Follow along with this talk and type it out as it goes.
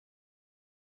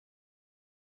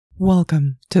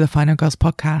Welcome to the Final Girls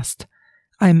podcast.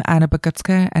 I'm Anna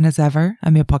Bogutska, and as ever,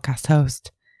 I'm your podcast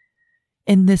host.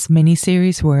 In this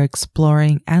mini-series, we're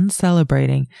exploring and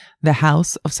celebrating The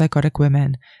House of Psychotic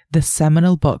Women, the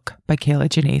seminal book by Kier-La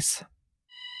Janisse.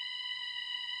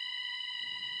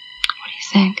 What do you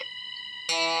think?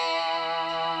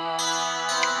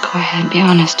 Go ahead, be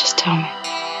honest, just tell me.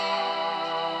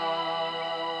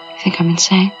 You think I'm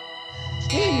insane?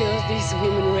 You know these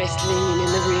women wrestling in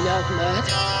an arena of mud?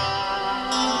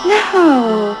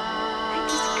 No, I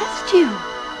disgust you.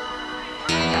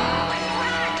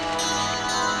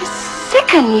 I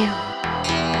sicken you.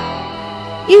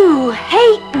 You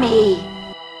hate me.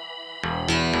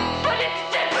 But it's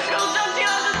difficult, don't you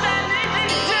understand?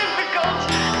 It is difficult.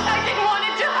 I didn't want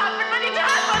it to happen, but it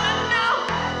happened, and now...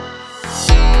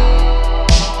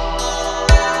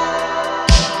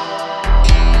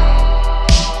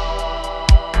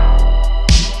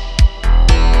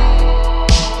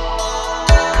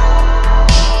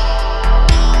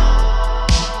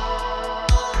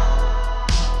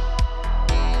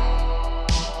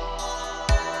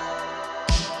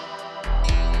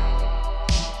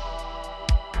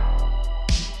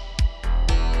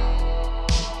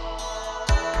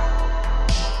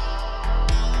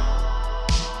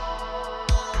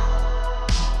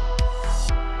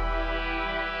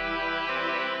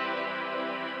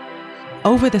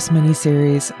 Over this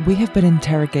mini-series, we have been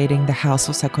interrogating The House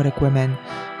of Psychotic Women,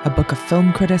 a book of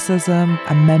film criticism,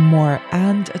 a memoir,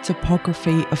 and a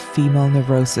topography of female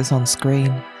neurosis on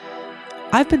screen.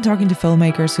 I've been talking to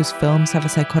filmmakers whose films have a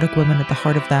psychotic woman at the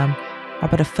heart of them,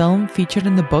 about a film featured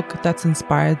in the book that's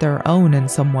inspired their own in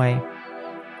some way.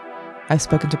 I've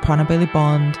spoken to Prana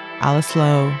Bailey-Bond, Alice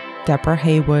Lowe, Deborah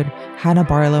Haywood, Hannah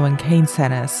Barlow, and Kane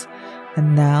Senes,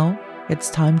 and now it's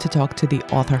time to talk to the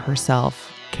author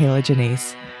herself, Kier-La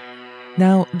Janisse.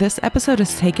 Now, this episode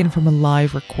is taken from a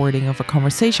live recording of a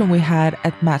conversation we had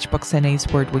at Matchbox Cine's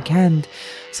Word Weekend,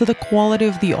 so the quality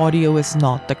of the audio is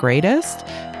not the greatest,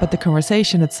 but the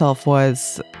conversation itself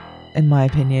was, in my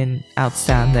opinion,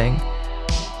 outstanding.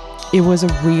 It was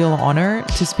a real honor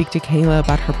to speak to Kier-La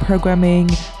about her programming,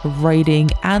 writing,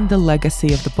 and the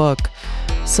legacy of the book,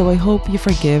 so I hope you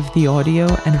forgive the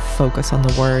audio and focus on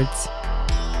the words.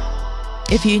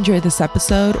 If you enjoyed this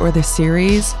episode or this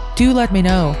series, do let me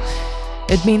know.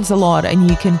 It means a lot, and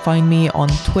you can find me on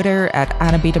Twitter at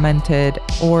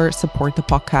AnnaBeDemented or support the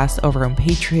podcast over on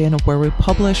Patreon, where we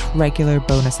publish regular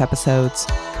bonus episodes.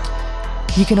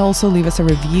 You can also leave us a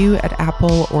review at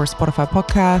Apple or Spotify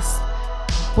podcasts.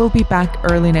 We'll be back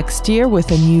early next year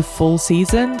with a new full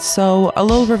season, so a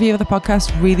little review of the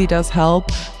podcast really does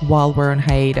help while we're on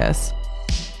hiatus.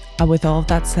 And with all of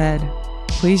that said,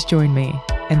 please join me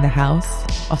in The House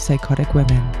of Psychotic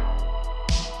Women.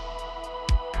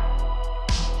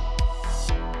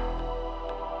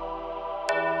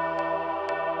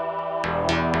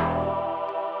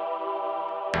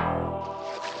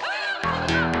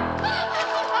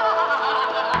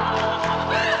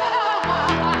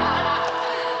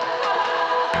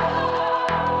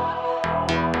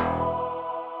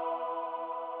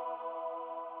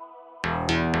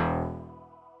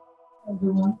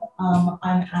 Everyone.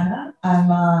 I'm Anna.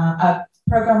 I'm a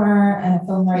programmer and a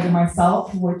film writer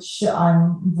myself, which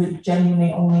I'm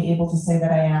genuinely only able to say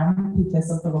that I am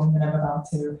because of the role that I'm about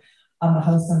to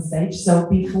host on stage. So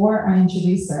before I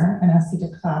introduce her and ask you to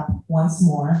clap once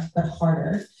more, but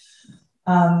harder,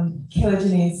 Kier-La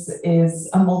Janisse is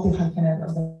a multi-hyphenate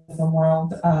of the film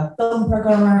world, a film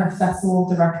programmer, a festival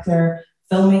director,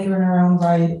 filmmaker in her own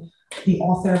right, the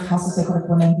author of House of Psychotic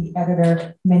Women, the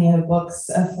editor, many other books,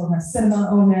 a former cinema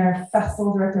owner,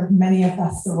 festival director of many a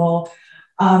festival.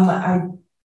 I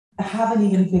haven't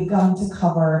even begun to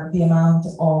cover the amount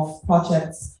of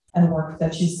projects and work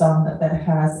that she's done that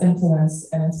has influenced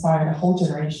and inspired a whole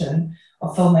generation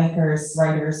of filmmakers,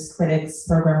 writers, critics,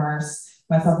 programmers,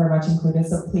 myself very much included.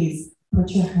 So please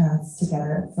put your hands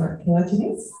together for Kier-La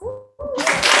Janisse.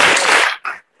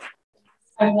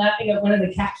 I'm laughing at one of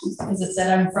the captions because it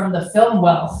said I'm from the film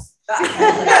wealth.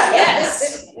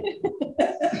 Yes.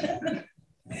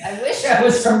 I wish I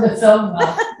was from the film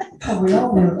wealth. We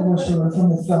all wish we were from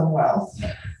the film wealth.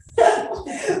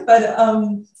 But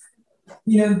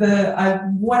I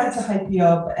wanted to hype you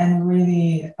up and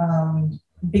really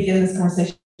begin this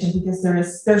conversation because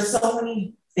there's so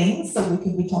many things that we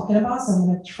could be talking about. So I'm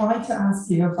going to try to ask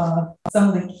you about some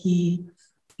of the key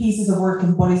pieces of work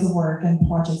and bodies of work and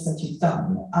projects that you've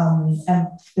done. And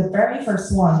the very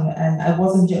first one, and I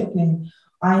wasn't joking,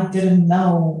 I didn't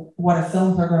know what a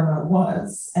film programmer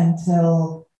was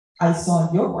until I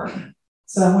saw your work.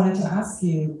 So I wanted to ask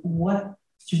you, what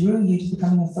drew you to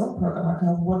becoming a film programmer?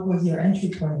 Kind of what was your entry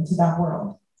point into that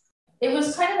world? It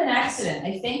was kind of an accident.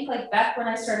 I think like back when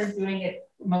I started doing it,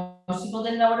 most people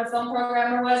didn't know what a film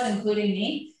programmer was, including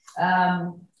me.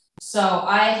 So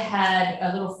I had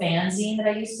a little fanzine that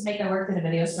I used to make. I worked at a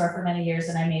video store for many years,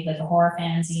 and I made like a horror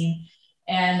fanzine,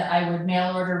 and I would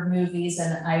mail order movies,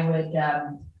 and I would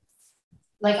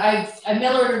I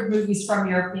mail ordered movies from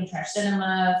European Trash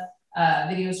Cinema,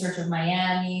 Video Search of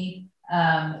Miami.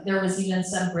 There was even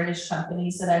some British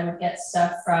companies that I would get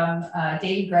stuff from.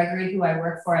 David Gregory, who I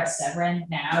work for at Severin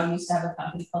now, used to have a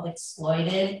company called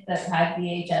Exploited that had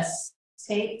VHS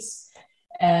tapes.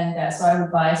 And so I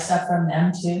would buy stuff from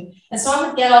them too. And so I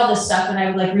would get all this stuff and I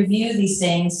would like review these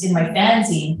things in my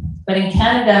fanzine. But in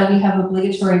Canada, we have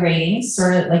obligatory ratings,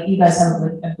 sort of like you guys have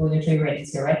obligatory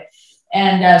ratings here, right?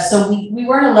 And so we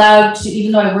weren't allowed to,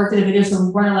 even though I worked at a video store,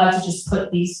 we weren't allowed to just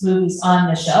put these movies on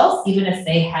the shelf, even if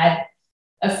they had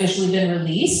officially been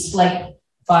released, like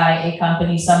by a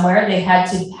company somewhere. They had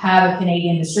to have a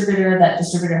Canadian distributor. That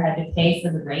distributor had to pay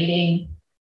for the rating.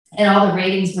 And all the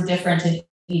ratings were different in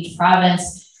each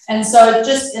province. And so it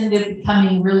just ended up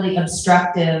becoming really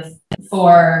obstructive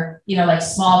for, you know, like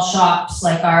small shops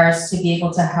like ours to be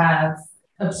able to have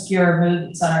obscure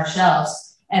movies on our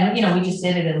shelves. And, you know, we just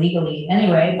did it illegally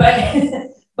anyway, but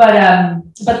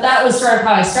that was sort of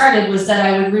how I started, was that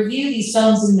I would review these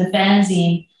films in the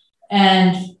fanzine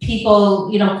and people,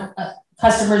 you know,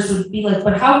 customers would be like,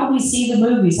 but how can we see the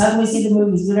movies? How can we see the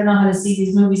movies? We don't know how to see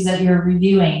these movies that you're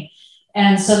reviewing.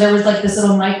 And so there was like this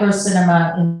little micro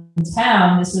cinema in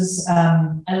town. This was,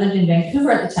 I lived in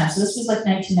Vancouver at the time. So this was like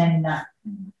 1999.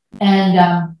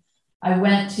 And I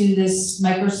went to this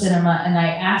micro cinema and I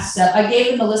asked, I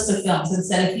gave them a list of films and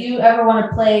said, if you ever want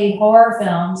to play horror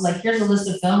films, like here's a list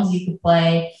of films you could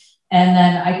play. And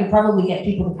then I could probably get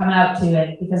people to come out to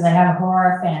it because I have a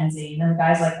horror fanzine. And the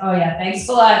guy's like, oh yeah, thanks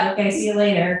a lot. Okay, see you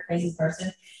later, crazy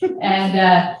person. And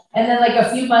then like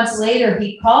a few months later,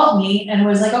 he called me and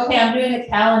was like, okay, I'm doing a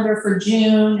calendar for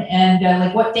June. And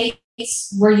like, what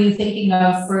dates were you thinking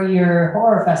of for your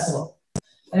horror festival?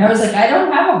 And I was like, I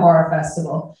don't have a horror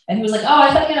festival. And he was like, oh,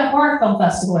 I thought you had a horror film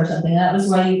festival or something. That was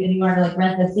why you wanted to like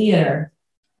rent the theater.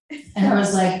 And I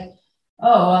was like,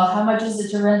 oh, well, how much is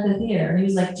it to rent the theater? And he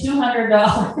was like,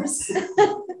 $200,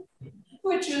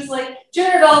 which was like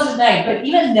 $200 a night. But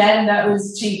even then, that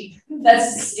was cheap.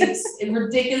 It's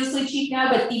ridiculously cheap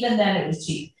now, but even then it was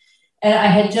cheap. And I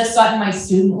had just gotten my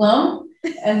student loan.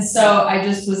 And so I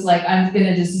just was like, I'm going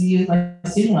to just use my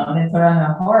student loan and put on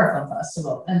a horror film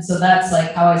festival. And so that's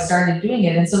like how I started doing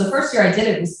it. And so the first year I did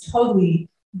it was totally,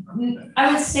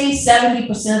 I would say 70%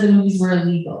 of the movies were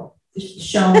illegal,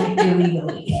 shown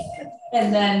illegally.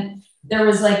 And then there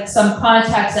was like some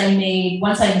contacts I made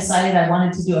once I decided I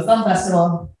wanted to do a film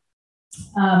festival.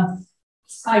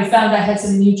 I found I had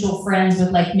some mutual friends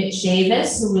with like Mitch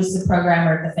Davis, who was the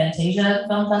programmer at the Fantasia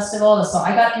Film Festival. So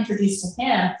I got introduced to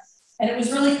him. And it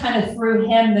was really kind of through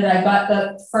him that I got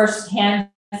the first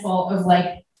handful of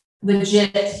like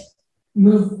legit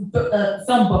film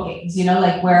bookings, you know,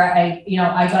 like where I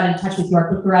got in touch with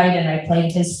York Bookerite and I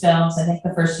played his films. I think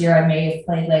the first year I may have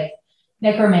played like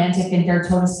Necromantic and Der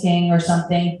Todesking or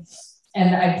something.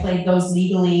 And I played those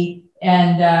legally.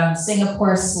 And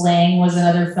Singapore Sling was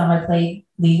another film I played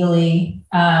legally.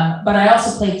 But I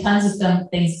also played tons of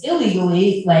things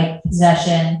illegally, like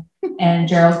Possession and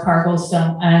Gerald Cargill's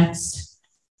film Angst.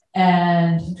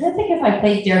 And I'm trying to think if I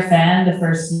played Der Fan the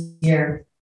first year.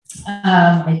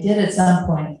 I did at some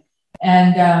point.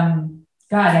 And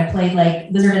God, I played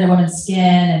like Lizard in a Woman's Skin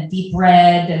and Deep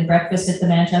Red and Breakfast at the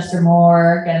Manchester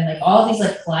Morgue and like all these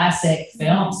like classic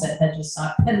films that had just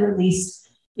not been released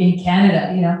in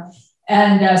Canada, you know.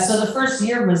 And so the first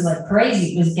year was like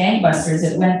crazy. It was gangbusters.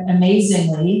 It went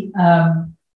amazingly.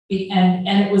 And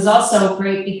it was also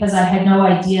great because I had no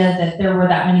idea that there were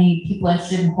that many people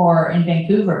interested in horror in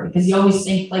Vancouver, because you always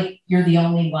think like you're the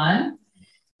only one.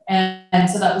 And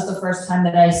so that was the first time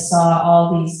that I saw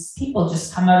all these people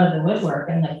just come out of the woodwork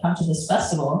and like come to this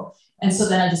festival. And so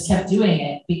then I just kept doing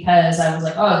it because I was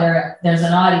like, oh, there's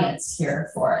an audience here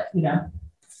for it, you know?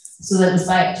 So that was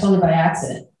totally by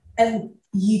accident. And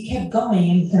you kept going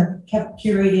and kind of kept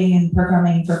curating and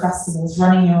programming for festivals,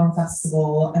 running your own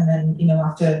festival. And then, you know,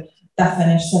 after that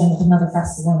finished, setting up another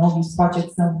festival and all these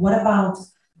projects. Now, what about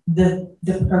the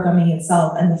programming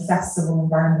itself and the festival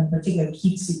environment in particular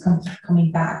keeps you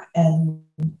coming back and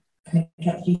kind of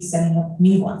kept you setting up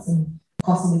new ones and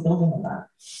constantly building on that?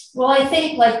 Well, I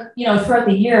think like, you know, throughout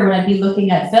the year when I'd be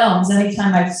looking at films,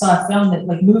 anytime I saw a film that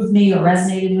like moved me or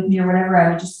resonated with me or whatever, I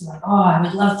would just be like, oh, I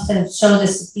would love to show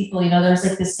this to people. You know, there's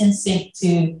like this instinct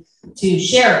to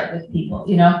share it with people,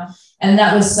 you know, and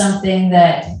that was something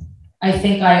that I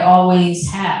think I always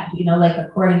had, you know, like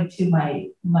according to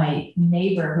my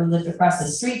neighbor who lived across the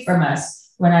street from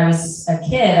us when I was a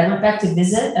kid, I went back to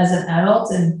visit as an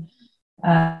adult and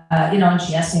you know, and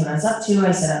she asked me what I was up to.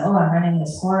 I said, oh, I'm running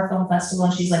this horror film festival.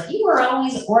 And she's like, you were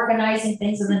always organizing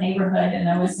things in the neighborhood. And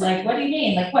I was like, what do you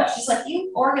mean? Like what? She's like,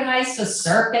 you organized a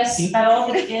circus. You had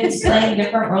all the kids playing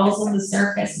different roles in the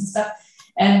circus and stuff.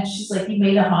 And she's like, you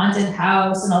made a haunted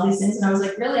house and all these things. And I was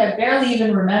like, really? I barely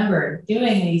even remember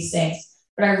doing these things.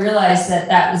 But I realized that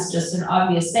that was just an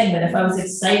obvious thing, that if I was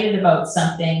excited about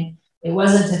something, it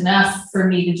wasn't enough for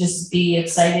me to just be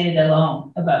excited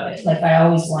alone about it. Like I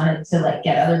always wanted to like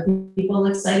get other people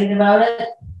excited about it.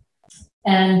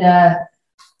 And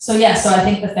so I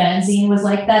think the fanzine was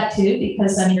like that too,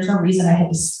 because I mean, there's no reason I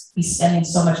had to be spending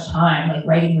so much time like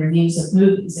writing reviews of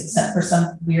movies, except for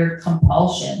some weird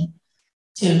compulsion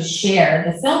to share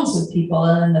the films with people.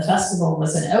 And then the festival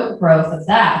was an outgrowth of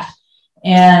that.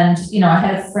 And, you know, I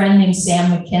had a friend named Sam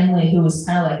McKinley, who was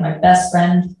kind of like my best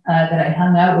friend that I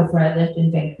hung out with when I lived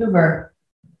in Vancouver.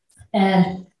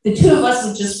 And the two of us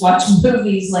would just watch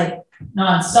movies like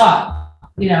nonstop,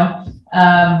 you know.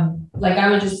 Like I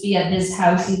would just be at his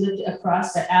house. He lived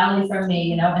across the alley from me,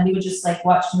 you know, and we would just like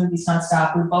watch movies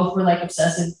nonstop. We both were like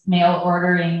obsessive mail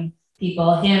ordering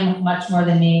people, him much more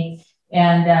than me.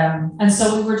 And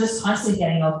so we were just constantly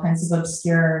getting all kinds of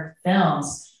obscure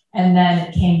films. And then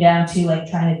it came down to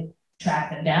like trying to track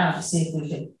them down to see if we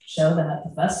could show them at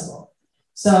the festival.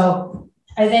 So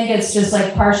I think it's just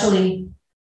like partially,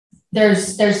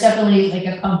 there's definitely like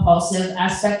a compulsive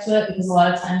aspect to it, because a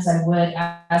lot of times I would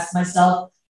ask myself,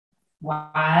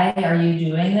 why are you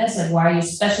doing this? Like, why are you,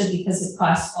 especially because it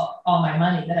costs all my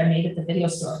money that I made at the video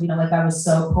store. You know, like I was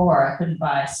so poor, I couldn't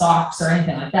buy socks or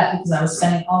anything like that because I was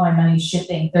spending all my money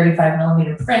shipping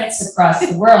 35mm prints across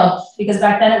the world, because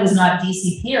back then it was not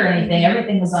DCP or anything.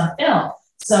 Everything was on film.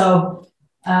 So,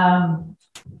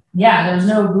 yeah, there was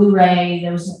no Blu-ray,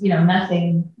 there was, you know,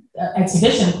 nothing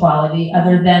exhibition quality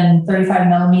other than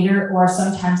 35mm or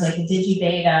sometimes like a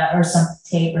digibeta or some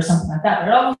tape or something like that. But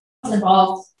it always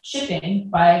involved shipping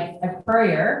by a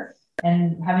courier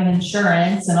and having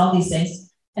insurance and all these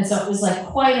things. And so it was like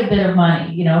quite a bit of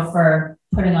money, you know, for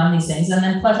putting on these things. And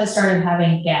then plus I started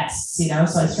having guests, you know,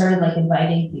 so I started like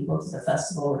inviting people to the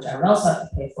festival, which I would also have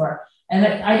to pay for. And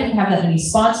I didn't have that many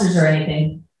sponsors or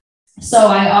anything. So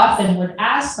I often would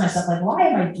ask myself, like, why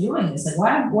am I doing this? Like,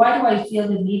 why do I feel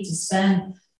the need to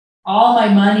spend all my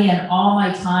money and all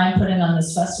my time putting on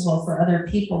this festival for other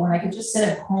people when I could just sit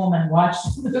at home and watch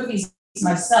movies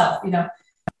myself, you know?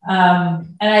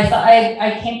 And I thought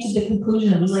I came to the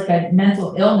conclusion it was like a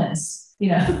mental illness, you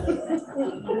know?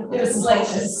 It was like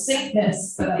a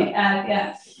sickness that I had,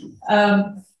 yeah.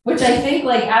 Which I think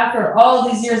like after all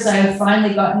these years, I have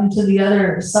finally gotten to the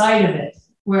other side of it,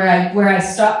 where I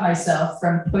stop myself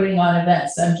from putting on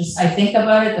events. I think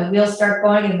about it, the wheels start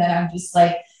going, and then I'm just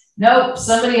like, nope,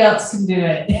 somebody else can do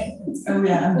it. Oh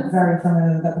yeah, I'm very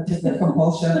familiar with that particular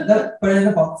compulsion. Put it in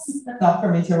the box, not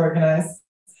for me to organize.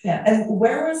 Yeah. And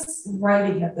where was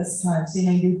writing at this time? So, you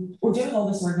know, you were doing all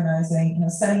this organizing, you know,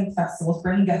 setting festivals,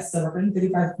 bringing guests over, bringing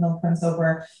 35mm prints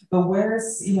over, but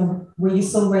where's, you know, were you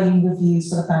still writing reviews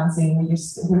for the fanzine?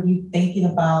 Were you thinking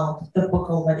about the book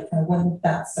already? Kind of when did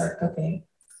that start cooking?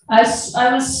 I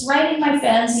was writing my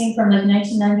fanzine from like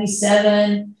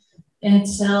 1997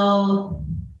 until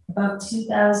about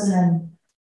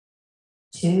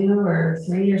 2002 or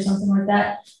 3 or something like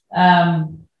that.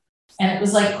 And it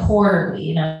was like quarterly,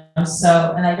 you know,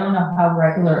 so, and I don't know how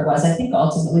regular it was. I think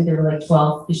ultimately there were like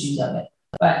 12 issues of it,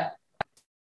 but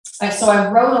so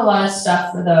I wrote a lot of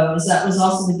stuff for those. That was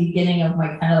also the beginning of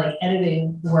my kind of like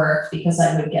editing work, because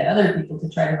I would get other people to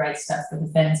try to write stuff for the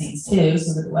fanzines too,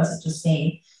 so that it wasn't just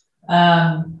me.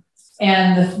 And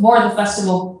the more the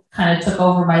festival kind of took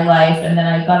over my life, and then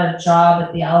I got a job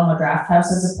at the Alamo Draft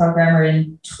House as a programmer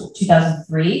in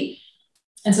 2003.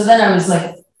 And so then I was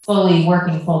like fully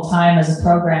working full time as a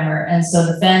programmer. And so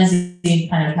the fanzine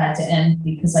kind of had to end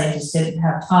because I just didn't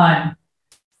have time.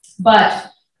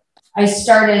 But I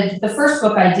started, the first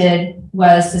book I did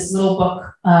was this little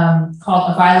book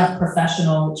called A Violent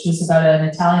Professional, which was about an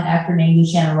Italian actor named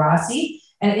Luciano Rossi.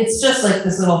 And it's just like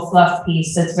this little fluff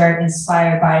piece that's very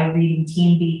inspired by reading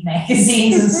Teen Beat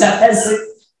magazines and stuff as a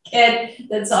kid.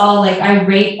 That's all like, I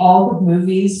rate all the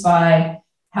movies by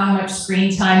how much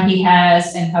screen time he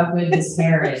has and how good his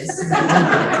hair is.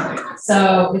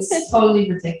 So it's totally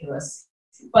ridiculous.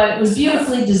 But it was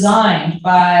beautifully designed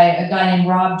by a guy named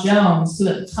Rob Jones, who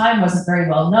at the time wasn't very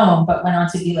well known, but went on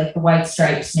to be like the White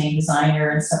Stripes main designer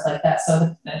and stuff like that.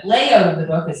 So the layout of the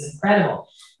book is incredible.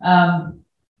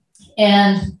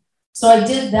 And so I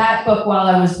did that book while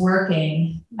I was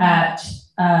working. at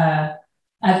the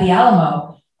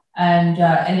Alamo.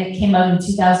 And it came out in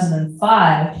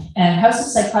 2005. And House of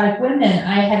Psychotic Women,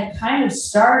 I had kind of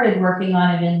started working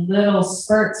on it in little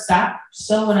spurts back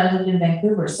still when I lived in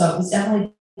Vancouver. So it was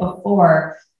definitely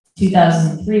before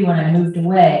 2003 when I moved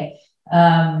away.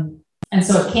 And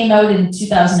so it came out in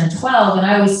 2012. And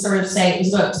I always sort of say it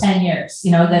was about 10 years,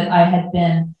 that I had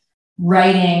been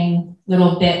writing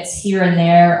little bits here and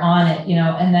there on it,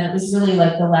 and then it was really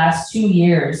like the last 2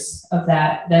 years of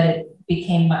that it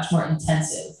became much more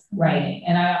intensive writing.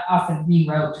 And I often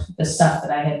rewrote the stuff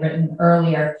that I had written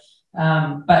earlier.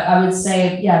 But I would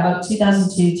say, about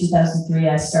 2002, 2003,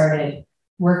 I started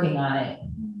working on it.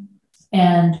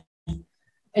 And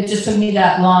it just took me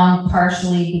that long,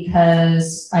 partially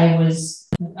because I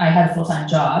had a full-time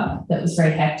job that was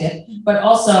very hectic, but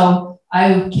also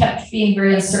I kept being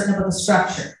very uncertain about the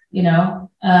structure,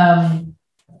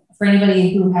 for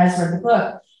anybody who has read the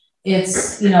book.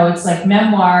 It's, it's like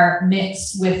memoir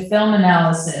mixed with film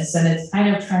analysis, and it's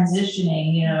kind of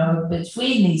transitioning,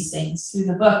 between these things through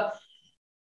the book.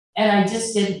 And I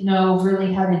just didn't know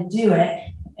really how to do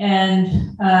it.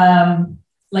 And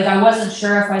I wasn't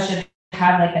sure if I should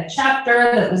have like a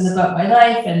chapter that was about my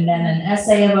life and then an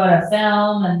essay about a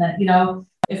film, and that,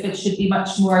 if it should be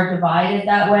much more divided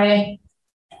that way.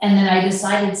 And then I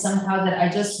decided somehow that I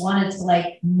just wanted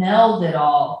to meld it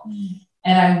all.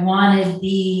 And I wanted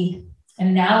the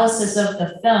analysis of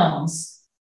the films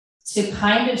to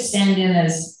kind of stand in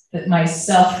as my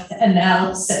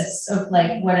self-analysis of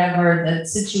whatever the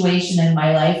situation in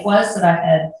my life was that I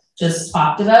had just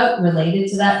talked about related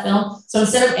to that film. So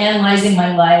instead of analyzing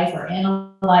my life or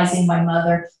analyzing my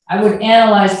mother, I would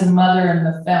analyze the mother in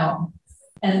the film.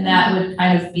 And that would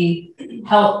kind of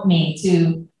help me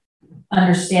to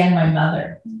understand my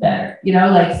mother better,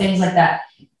 things like that.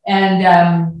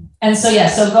 And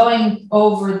so going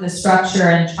over the structure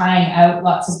and trying out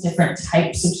lots of different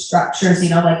types of structures, I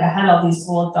had all these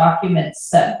old documents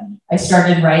that I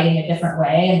started writing a different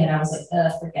way. And then I was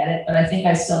like, forget it. But I think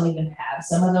I still even have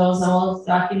some of those old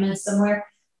documents somewhere.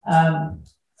 So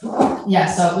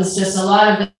it was just a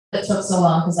lot of it took so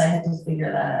long because I had to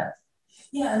figure that out.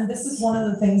 Yeah, and this is one of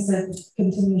the things that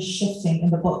continues shifting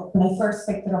in the book. When I first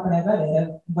picked it up and I read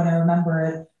it, when I remember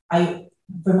it, I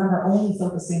remember only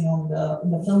focusing on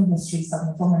the film history stuff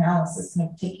and the film analysis,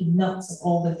 and taking notes of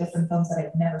all the different films that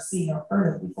I'd never seen or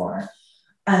heard of before.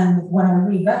 And when I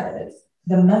reread it,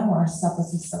 the memoir stuff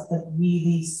was the stuff that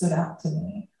really stood out to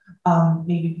me.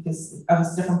 Maybe because I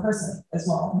was a different person as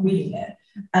well reading it.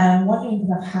 And I'm wondering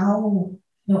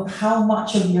how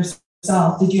much of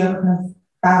yourself did you ever kind of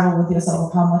battle with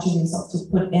yourself, how much of yourself to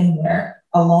put in there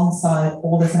alongside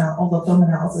all the film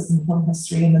analysis and film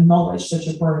history and the knowledge that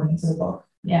you're pouring into the book?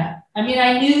 Yeah, I mean,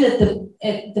 I knew that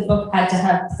the book had to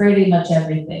have pretty much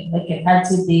everything. It had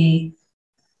to be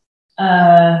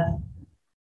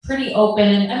pretty open.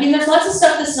 And I mean, there's lots of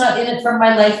stuff that's not in it from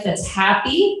my life that's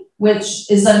happy, which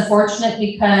is unfortunate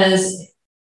because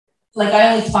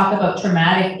I only talk about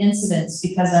traumatic incidents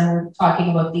because I'm talking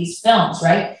about these films,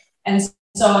 right? And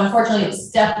so unfortunately, it's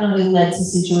definitely led to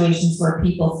situations where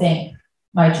people think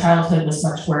my childhood was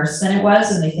much worse than it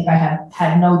was, and they think I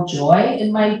had no joy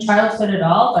in my childhood at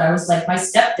all. But I was like, my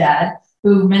stepdad,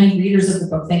 who many readers of the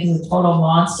book think is a total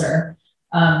monster,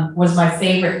 was my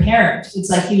favorite parent. It's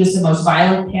like he was the most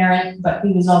violent parent, but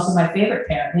he was also my favorite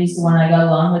parent. He's the one I got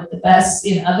along with the best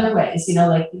in other ways. He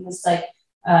was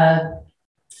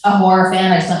a horror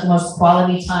fan. I spent the most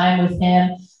quality time with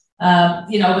him. But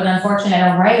unfortunately, I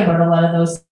don't write about a lot of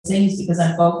those things because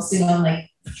I'm focusing on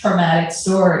traumatic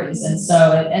stories. And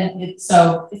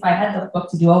so if I had the book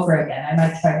to do over again, I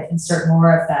might try to insert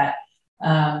more of that.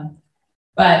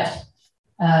 But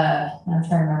I'm trying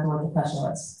to remember what the question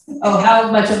was. Oh,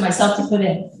 how much of myself to put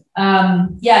in. I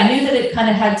knew that it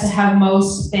kind of had to have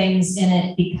most things in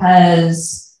it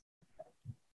because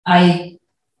I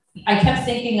kept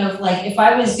thinking of if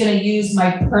I was going to use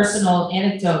my personal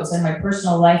anecdotes and my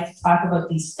personal life to talk about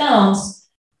these films,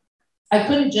 I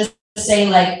couldn't just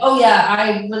say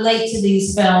I relate to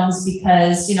these films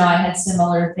because, I had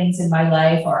similar things in my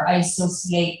life, or I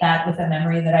associate that with a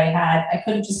memory that I had. I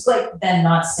couldn't just then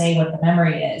not say what the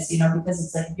memory is, because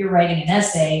it's if you're writing an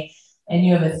essay and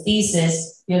you have a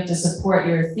thesis, you have to support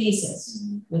your thesis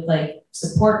with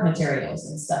support materials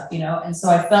and stuff, and so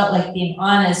I felt like being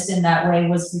honest in that way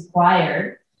was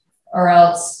required, or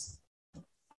else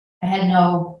I had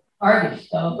no argument.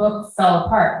 The book fell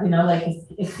apart,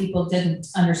 if people didn't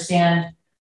understand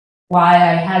why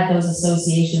I had those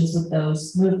associations with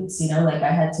those movies,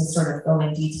 I had to sort of go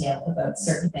in detail about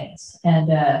certain things.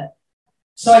 And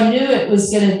So I knew it was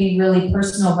going to be really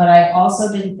personal, but I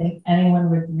also didn't think anyone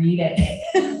would read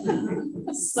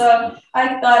it. So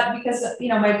I thought, because, you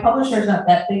know, my publisher is not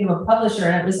that big of a publisher,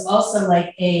 and it was also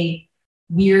like a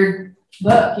weird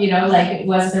book, you know, like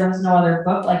there was no other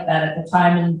book like that at the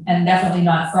time, and definitely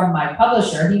not from my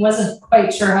publisher. He wasn't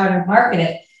quite sure how to market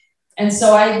it. And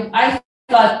so I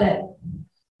thought that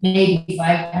maybe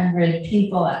 500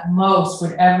 people at most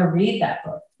would ever read that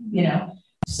book, you know?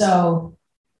 So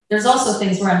there's also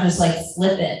things where I'm just like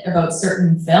flippant about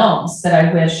certain films that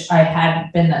I wish I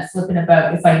hadn't been that flippant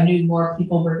about if I knew more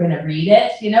people were going to read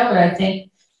it, you know? But I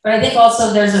think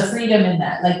also there's a freedom in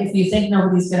that. Like, if you think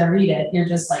nobody's going to read it, you're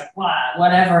just like, wow,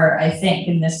 whatever I think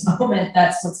in this moment,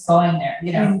 that's what's going there,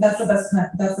 you know? I mean, that's the best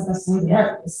way to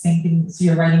write, is thinking, so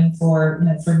you're writing for, you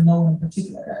know, for no one in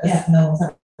particular, as if no one's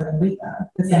ever going to read that.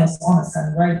 It's the most honest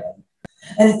kind of writing.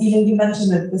 And you know, you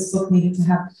mentioned that this book needed to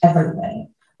have everything.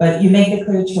 But you make the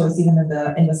clear choice, even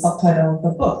in the subtitle of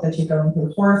the book, that you're going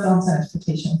through horror films and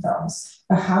exploitation films.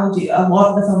 But how do a lot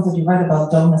of the films that you write about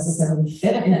don't necessarily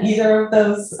fit in either of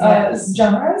those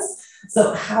genres?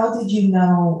 So how did you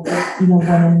know,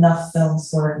 when enough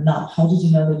films were enough? How did you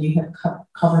know that you had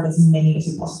covered as many as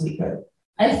you possibly could?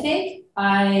 I think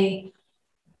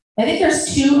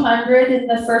there's 200 in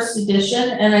the first edition,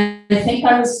 and I think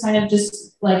I was kind of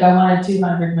just like, I wanted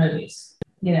 200 movies.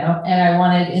 You know, and I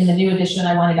wanted, in the new edition,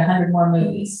 I wanted 100 more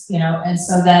movies, you know, and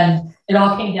so then it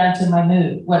all came down to my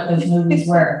mood, what those movies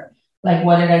were, like,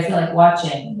 what did I feel like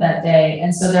watching that day?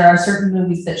 And so there are certain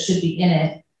movies that should be in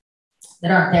it that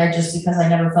aren't there just because I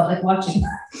never felt like watching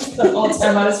the whole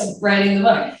time I was writing the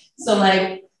book. So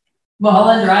like,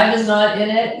 Mulholland Drive is not in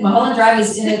it. Mulholland Drive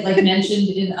is in it, like mentioned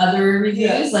in other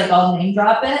reviews, like I'll name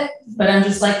drop it, but I'm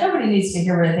just like, nobody needs to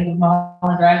hear what I think of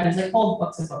Mulholland Drive. There's like whole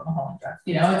books about Mulholland Drive,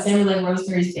 you know, and same with like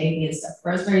Rosemary's Baby and stuff.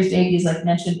 Rosemary's Baby is like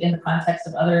mentioned in the context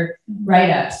of other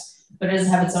write-ups, but it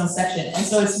doesn't have its own section. And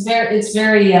so it's very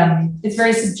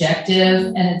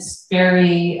subjective, and it's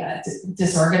very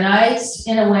disorganized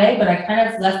in a way, but I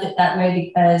kind of left it that way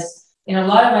because in a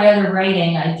lot of my other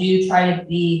writing, I do try to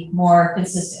be more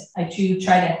consistent. I do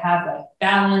try to have like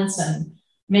balance and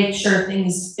make sure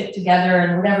things fit together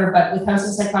and whatever. But with House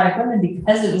of Psychotic Women,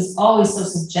 because it was always so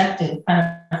subjective,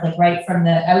 kind of like right from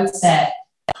the outset,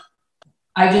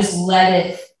 I just let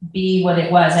it be what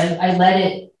it was. I let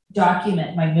it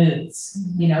document my moods,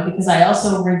 you know, because I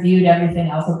also reviewed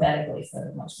everything alphabetically for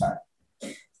the most part.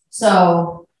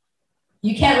 So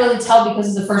you can't really tell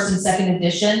because of the first and second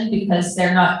edition, because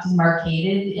they're not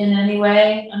demarcated in any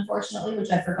way, unfortunately, which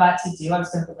I forgot to do. I was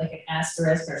going to put like an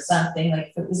asterisk or something,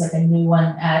 like if it was like a new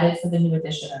one added for the new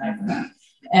edition, and I forgot.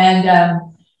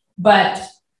 And, but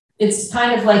it's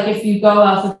kind of like if you go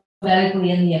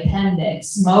alphabetically in the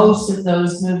appendix, most of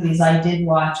those movies I did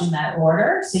watch in that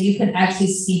order. So you can actually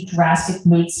see drastic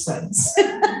mood swings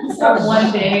from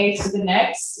one day to the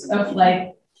next of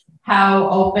like, how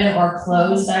open or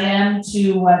closed I am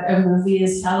to what a movie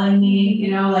is telling me, you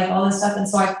know, like all this stuff. And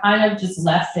so I kind of just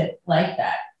left it like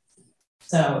that.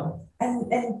 So.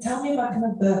 And tell me about kind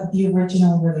of the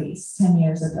original release 10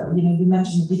 years ago. You know, you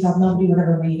mentioned you thought nobody would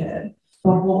ever read it,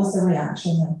 but what was the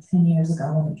reaction like 10 years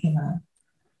ago when it came out?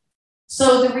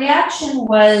 So the reaction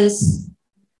was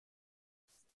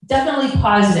definitely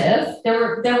positive.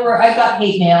 I got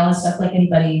hate mail and stuff like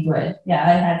anybody would. Yeah,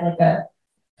 I had like a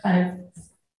kind of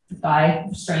guy,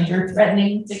 stranger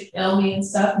threatening to kill me and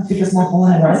stuff. Because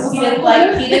Mulholland Drive. He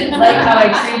didn't like how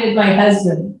I treated my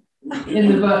husband in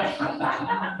the book.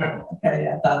 Okay,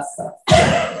 yeah, that's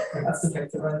the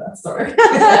victim of that story.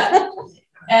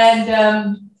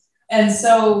 and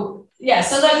so yeah,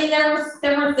 so I mean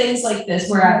there were things like this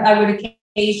where I would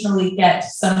occasionally get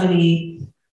somebody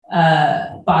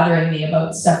bothering me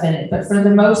about stuff in it, but for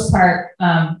the most part,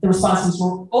 the responses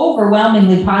were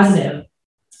overwhelmingly positive.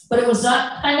 But it was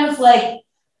not kind of like,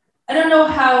 I don't know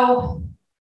how,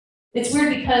 it's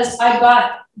weird because I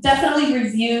got definitely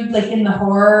reviewed like in the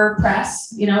horror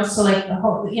press, you know, so like the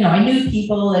whole, you know, I knew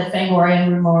people at Fangoria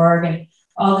and Rue Morgue and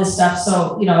all this stuff.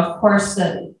 So, you know, of course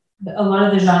a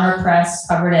lot of the genre press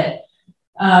covered it.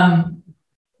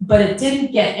 But it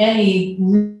didn't get any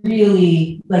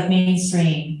really like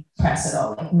mainstream press at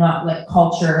all, like not like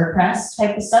culture press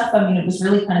type of stuff. I mean, it was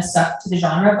really kind of stuck to the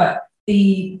genre, but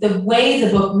the way the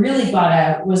book really got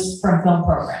out was from film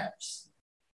programmers.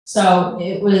 So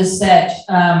it was that,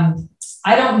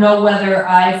 I don't know whether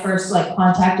I first like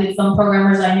contacted film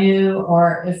programmers I knew,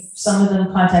 or if some of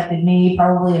them contacted me,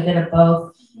 probably a bit of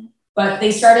both. But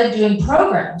they started doing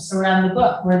programs around the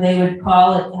book where they would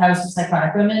call it House of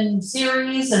Psychotic Women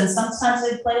series, and sometimes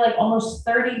they'd play like almost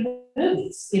 30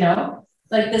 movies, you know?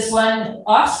 like this one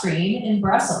off screen in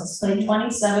Brussels, played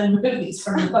 27 movies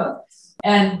from the book.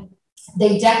 And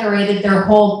they decorated their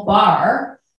whole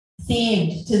bar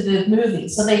themed to the movie.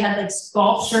 So they had like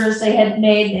sculptures they had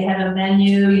made, they had a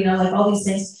menu, you know, like all these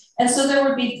things. And so there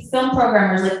would be film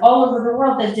programmers like all over the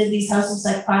world that did these House of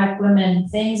Psychotic Women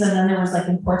things. And then there was like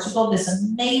in Portugal, this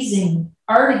amazing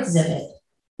art exhibit.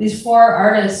 These 4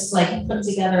 artists like put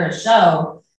together a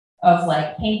show of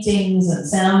like paintings and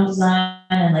sound design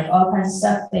and like all kinds of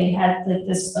stuff. They had like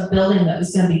a building that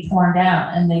was going to be torn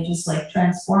down, and they just like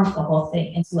transformed the whole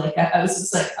thing into like a House of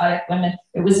Psychotic Women.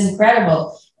 It was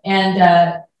incredible. And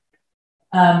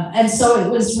so it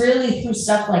was really through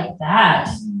stuff like that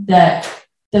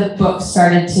the book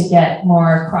started to get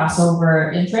more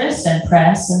crossover interest and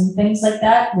press and things like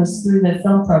that, was through the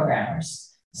film programmers.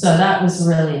 So that was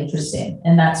really interesting.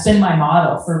 And that's been my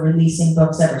model for releasing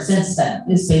books ever since then,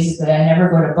 is basically I never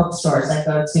go to bookstores, I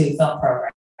go to film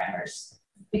programmers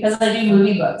because I do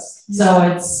movie books. So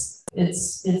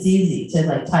it's easy to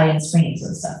like tie in screens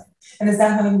and stuff. And is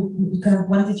that how you kind of,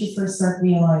 when did you first start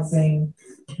realizing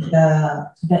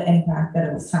the impact that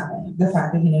it was having? The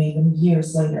fact that, you know, even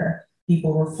years later,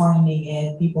 people were finding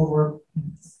it, people were,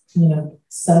 you know,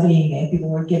 studying it, people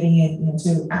were giving it, you know,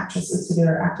 to actresses, to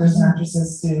their actors and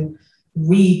actresses to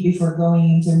read before going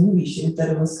into a movie shoot, that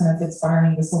it was kind of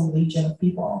inspiring this whole legion of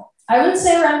people. I would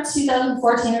say around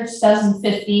 2014 or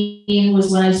 2015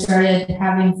 was when I started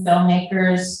having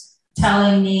filmmakers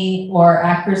telling me, or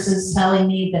actresses telling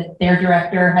me, that their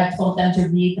director had told them to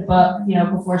read the book, you know,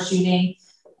 before shooting.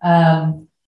 And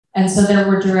so there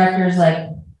were directors like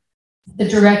the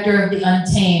director of The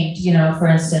Untamed, you know, for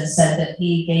instance, said that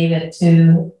he gave it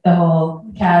to the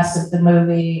whole cast of the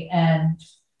movie. And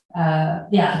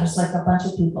there's like a bunch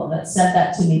of people that said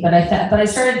that to me. But I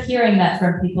started hearing that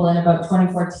from people in about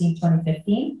 2014,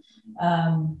 2015.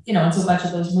 You know, and so a bunch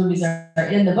of those movies are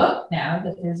in the book now,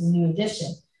 that there's a new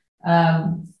edition.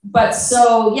 But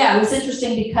so, yeah, it was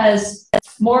interesting because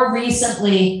more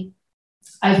recently,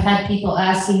 I've had people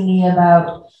asking me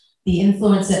about the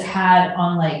influence it had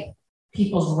on like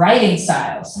people's writing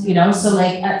styles, you know? So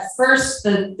like at first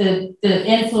the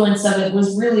influence of it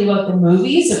was really about the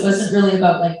movies. It wasn't really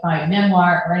about like my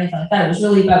memoir or anything like that. It was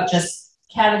really about just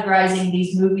categorizing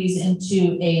these movies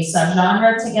into a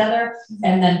subgenre together.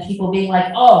 And then people being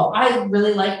like, oh, I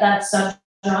really like that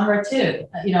subgenre too,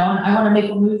 you know, and I want to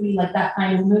make a movie like that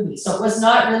kind of movie. So it was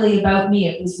not really about me.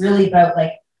 It was really about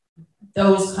like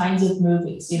those kinds of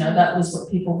movies, you know, that was what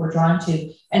people were drawn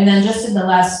to. And then just in the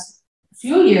last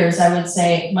few years, I would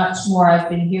say much more, I've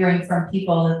been hearing from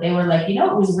people that they were like, you know,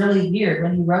 it was really weird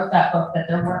when you wrote that book that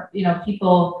there weren't, you know,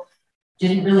 people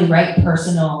didn't really write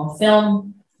personal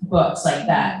film books like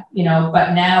that, you know,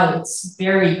 but now it's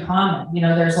very common. You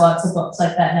know, there's lots of books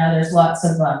like that now. There's lots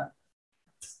of,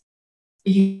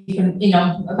 you can, you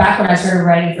know, back when I started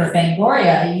writing for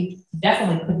Fangoria, you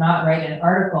definitely could not write an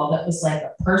article that was like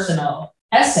a personal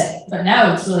essay, but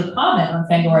now it's really common on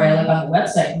Fangoria, like on the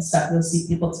website and stuff. You'll see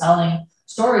people telling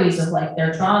stories of like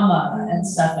their trauma and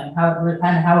stuff, and how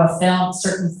a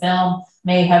certain film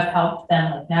may have helped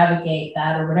them like navigate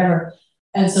that or whatever.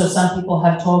 And so some people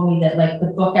have told me that like the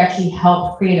book actually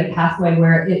helped create a pathway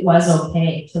where it was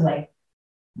okay to like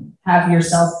have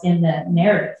yourself in the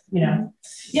narrative, you know?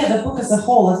 Yeah, the book as a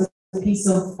whole, as a piece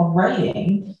of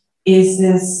writing, is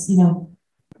this, you know,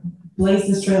 blaze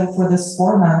this trail for this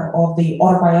format of the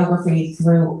autobiography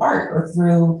through art or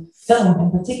through film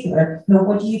in particular. Now,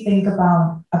 what do you think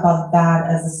about that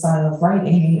as a style of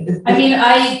writing?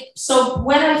 So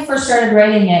when I first started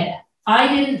writing it, I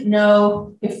didn't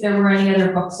know if there were any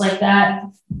other books like that.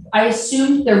 I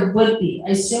assumed there would be.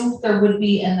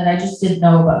 And that I just didn't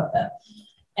know about them.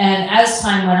 And as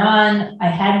time went on, I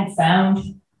hadn't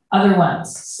found other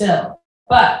ones still.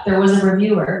 But there was a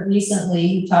reviewer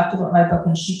recently who talked about my book,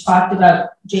 and she talked about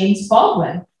James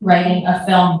Baldwin writing a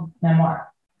film memoir.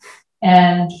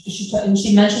 And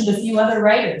she mentioned a few other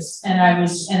writers, and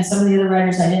some of the other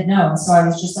writers I didn't know. And so I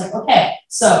was just like, okay,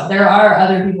 so there are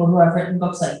other people who have written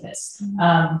books like this.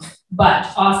 But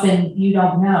often you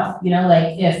don't know, you know,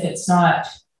 like if it's not,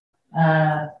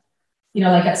 you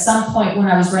know, like at some point when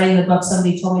I was writing the book,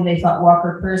 somebody told me they thought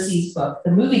Walker Percy's book,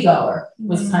 The Moviegoer,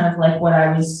 was kind of like what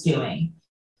I was doing,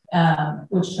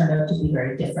 which turned out to be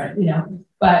very different, you know.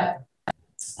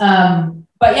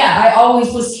 But yeah, I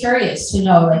always was curious to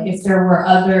know, like,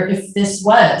 if this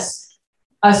was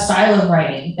a style of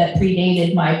writing that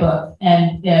predated my book,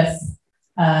 and if,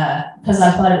 because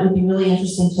I thought it would be really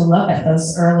interesting to look at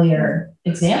those earlier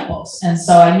examples. And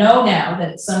so I know now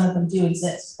that some of them do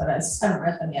exist, but I just haven't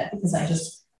read them yet because I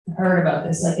just heard about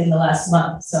this like in the last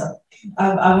month. So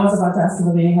I was about to ask you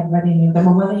whether you have read any of them,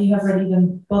 or whether you have read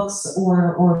even books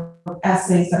or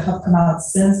essays that have come out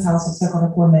since House of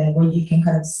Psychotic Women, where you can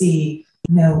kind of see,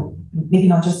 maybe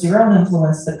not just your own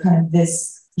influence, but kind of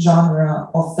this genre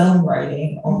of film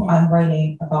writing, of I'm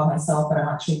writing about myself, but I'm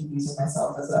actually using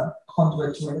myself as a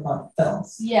conduit to write about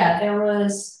films. Yeah,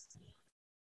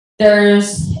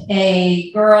 there's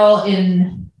a girl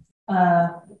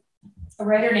a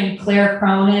writer named Claire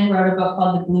Cronin wrote a book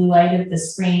called The Blue Light of the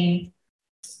Screen,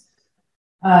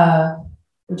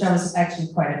 which I was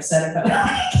actually quite upset about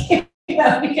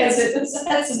because it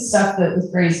had some stuff that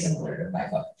was very similar to my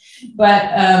book. But,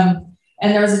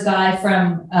 and there was a guy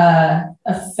from, a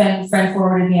friend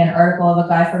forwarded me an article of a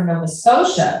guy from Nova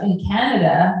Scotia in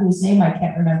Canada, whose name I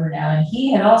can't remember now, and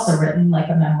he had also written like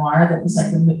a memoir that was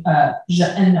like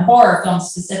and horror film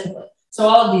specifically. So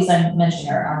all of these I'm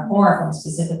mentioning are horror films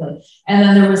specifically. And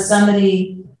then there was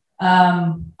somebody,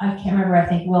 I can't remember, I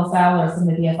think Will Fowler from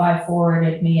the BFI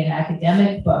forwarded me an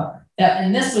academic book.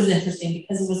 And this was interesting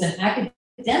because it was an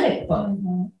academic book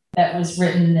that was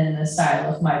written in the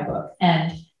style of my book.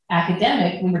 And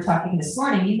academic, we were talking this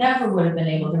morning, you never would have been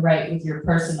able to write with your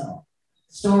personal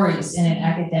stories in an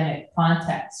academic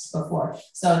context before.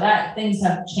 So that things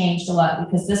have changed a lot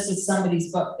because this was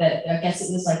somebody's book that I guess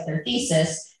it was like their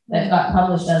thesis that got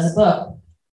published as a book.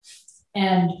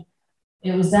 And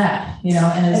it was that,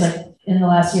 and it was like in the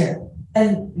last year.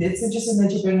 And it's interesting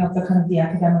that you bring up the kind of the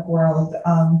academic world.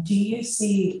 Do you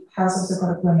see House of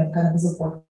Psychotic Women kind of as a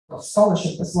work of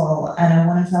scholarship as well? And I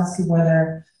wanted to ask you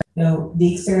whether,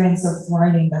 the experience of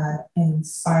writing that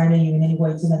inspired you in any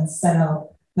way to then set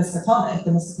out Miskatonic,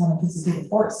 the Miskatonic Institute of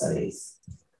Horror Studies.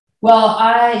 Well,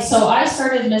 I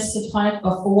started Miskatonic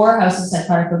before House of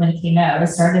Psychotic Women came out. I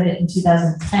started it in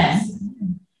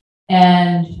 2010.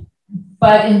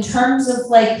 But in terms of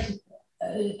like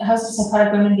House of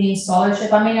Psychotic Women being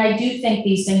scholarship, I mean, I do think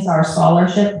these things are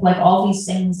scholarship, like all these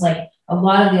things, like a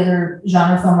lot of the other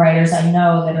genre film writers I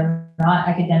know that are not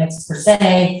academics per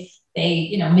se,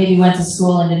 they, maybe went to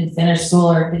school and didn't finish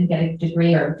school or didn't get a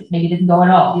degree or maybe didn't go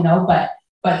at all,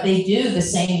 but they do the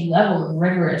same level of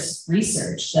rigorous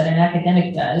research that an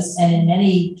academic does. And in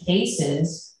many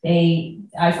cases,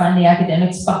 I find the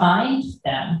academics behind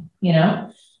them,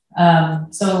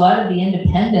 So a lot of the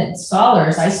independent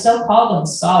scholars, I still call them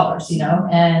scholars,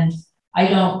 and I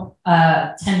don't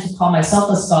tend to call myself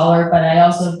a scholar, but I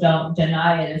also don't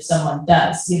deny it if someone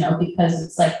does, because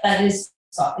it's like, it is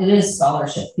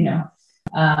scholarship,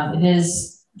 it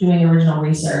is doing original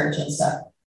research and stuff.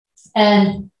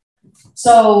 And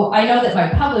so I know that my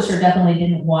publisher definitely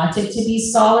didn't want it to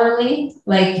be scholarly.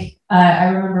 Like I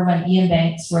remember when Ian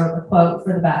Banks wrote a quote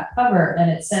for the back cover and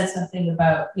it said something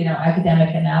about,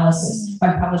 academic analysis.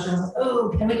 My publisher was like,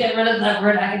 oh, can we get rid of that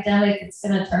word academic? It's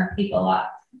going to turn people off.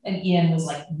 And Ian was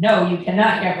like, no, you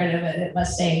cannot get rid of it. It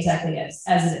must stay exactly as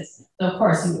it is. So of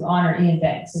course you honor Ian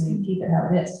Banks and you keep it how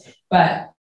it is.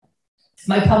 But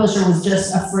my publisher was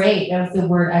just afraid of the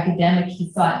word academic. He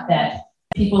thought that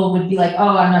people would be like,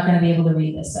 oh, I'm not going to be able to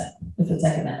read this then if it's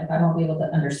academic. I won't be able to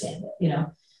understand it,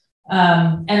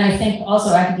 And I think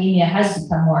also academia has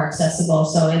become more accessible.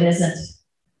 So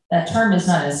that term is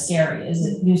not as scary as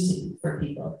it used to be for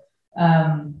people.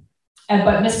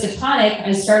 But Miskatonic,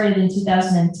 I started in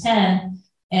 2010,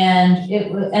 and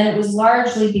it was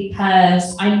largely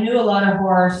because I knew a lot of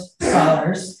horror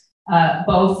scholars,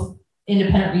 both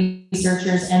independent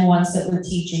researchers and ones that were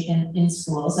teaching in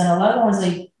schools. And a lot of the ones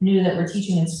I knew that were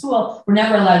teaching in school were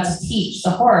never allowed to teach the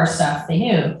horror stuff they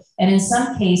knew. And in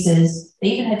some cases,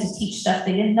 they even had to teach stuff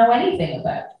they didn't know anything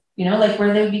about. Like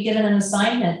where they would be given an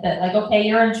assignment that like, okay,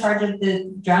 you're in charge of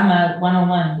the drama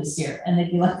 101 this year. And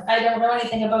they'd be like, I don't know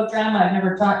anything about drama. I've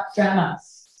never taught drama.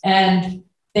 And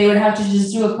they would have to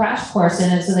just do a crash course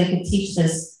in it so they could teach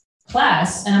this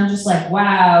class. And I'm just like,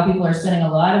 wow, people are spending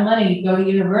a lot of money to go to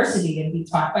university and be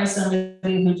taught by somebody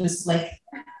who just like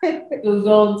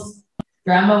Googled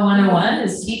drama 101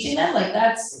 is teaching them. Like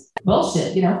that's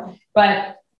bullshit,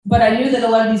 But I knew that a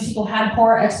lot of these people had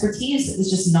horror expertise that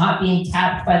was just not being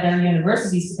tapped by their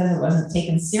universities because it wasn't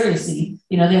taken seriously.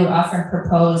 They would often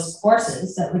propose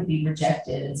courses that would be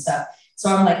rejected and stuff.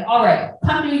 So I'm like, all right,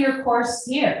 come do your course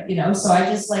here, So I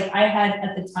just I had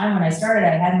at the time when I started,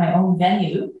 I had my own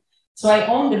venue. So I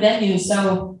owned a venue.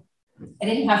 So I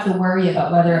didn't have to worry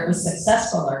about whether it was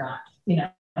successful or not,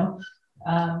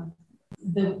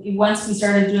 once we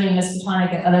started doing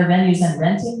Miskatonic at other venues and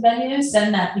renting venues,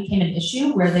 then that became an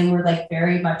issue where they were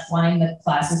very much wanting the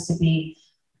classes to be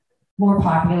more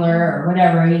popular or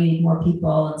whatever, you need more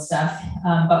people and stuff.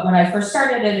 But when I first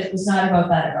started it, it was not about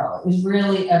that at all. It was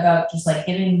really about just like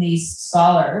giving these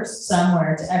scholars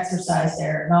somewhere to exercise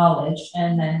their knowledge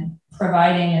and then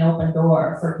providing an open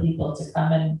door for people to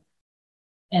come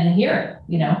and hear it,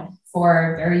 you know,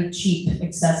 for very cheap,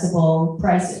 accessible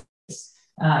prices.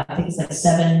 I think it's like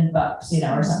 $7, you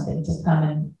know, or something to come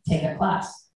and take a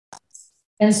class.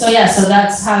 And so, yeah, so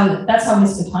that's how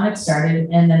PSYCHOTIC started.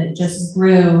 And then it just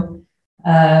grew.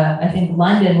 I think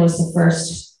London was the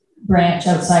first branch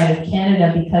outside of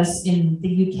Canada because in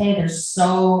the UK, there's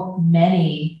so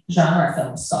many genre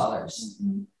film scholars.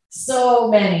 Mm-hmm. So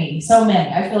many.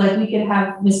 I feel like we could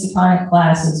have PSYCHOTIC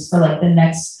classes for like the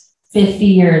next 50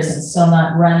 years and still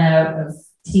not run out of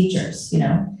teachers, you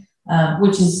know,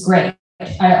 which is great.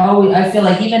 I feel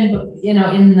like even, you know,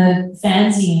 in the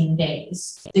fanzine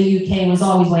days, the UK was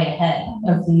always way ahead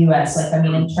of the US. Like, I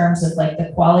mean, in terms of like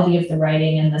the quality of the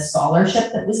writing and the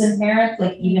scholarship that was inherent,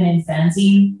 like even in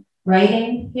fanzine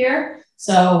writing here.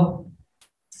 So,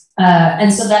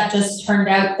 and so that just turned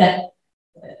out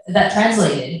that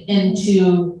translated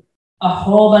into a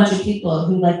whole bunch of people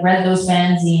who like read those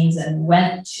fanzines and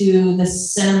went to the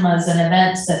cinemas and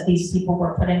events that these people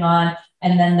were putting on.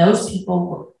 And then those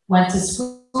people went to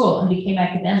school and became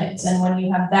academics. And when you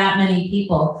have that many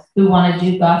people who want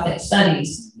to do Gothic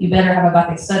studies, you better have a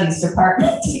Gothic studies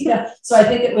department. Yeah. So I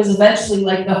think it was eventually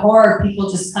like the horror people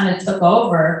just kind of took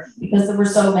over because there were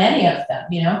so many of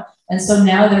them, you know? And so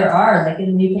now there are, like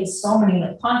in the UK, so many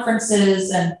like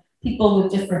conferences and people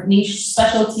with different niche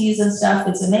specialties and stuff.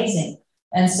 It's amazing.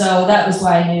 And so that was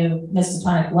why I knew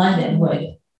PSYCHOTIC London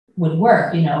would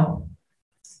work, you know?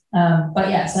 But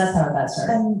yeah, so that's how that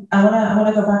started. And I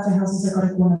wanna go back to House of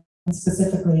Psychotic Women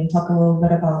specifically and talk a little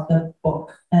bit about the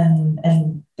book and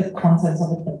the contents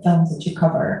of it, the films that you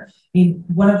cover. I mean,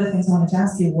 one of the things I wanted to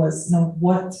ask you was, you know,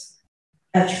 what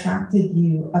attracted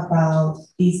you about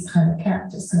these kind of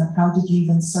characters? Kind of how did you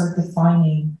even start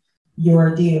defining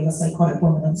your idea of a psychotic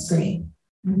woman on screen?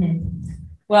 Mm-hmm.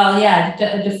 Well, yeah,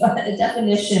 a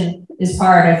definition is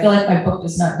hard. I feel like my book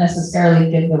does not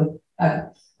necessarily give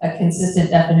a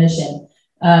consistent definition.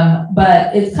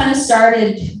 But it kind of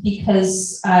started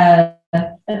because at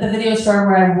the video store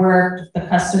where I worked, the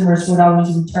customers would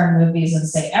always return movies and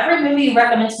say, every movie you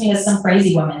recommend to me has some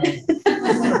crazy woman in it.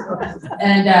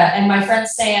 And my friend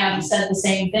Sam said the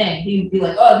same thing. He would be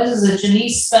like, oh, this is a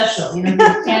Janisse special. You know,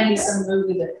 there can be some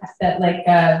movie that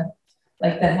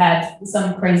had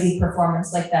some crazy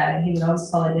performance like that. And he would always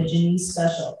call it a Janisse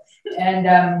special.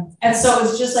 And so it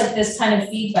was just like this kind of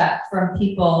feedback from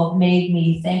people made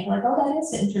me think like, oh, that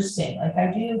is interesting. Like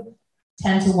I do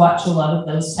tend to watch a lot of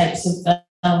those types of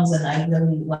films and I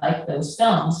really like those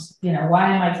films. You know,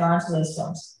 why am I drawn to those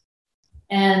films?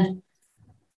 And,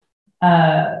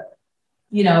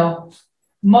 you know,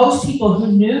 most people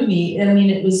who knew me, I mean,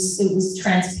 it was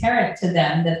transparent to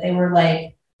them that they were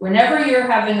like, whenever you're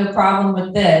having a problem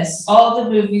with this, all the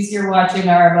movies you're watching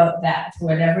are about that.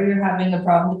 Whenever you're having a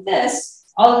problem with this,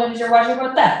 all the movies you're watching are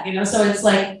about that. You know, so it's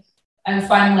like, I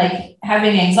find like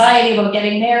having anxiety about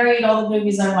getting married, all the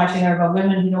movies I'm watching are about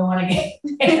women who don't want to get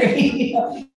married, you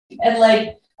know? And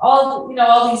like all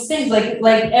these things, like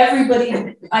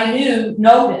everybody I knew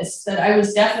noticed that I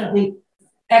was definitely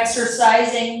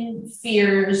exercising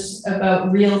fears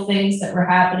about real things that were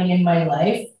happening in my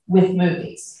life with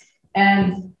movies.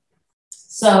 And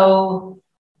so,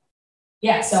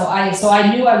 yeah, so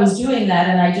I knew I was doing that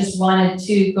and I just wanted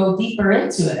to go deeper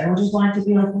into it. I just wanted to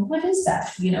be like, well, what is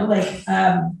that? You know, like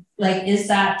is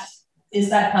that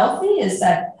healthy? Is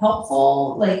that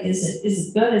helpful? Like, is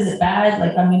it good? Is it bad?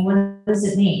 Like, I mean, what does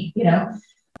it mean? You know,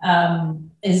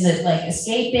 is it like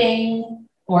escaping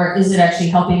or is it actually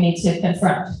helping me to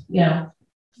confront, you know?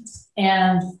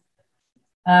 And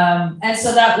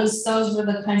so those were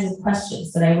the kinds of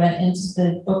questions that I went into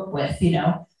the book with, you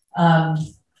know,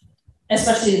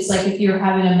 especially it's like if you're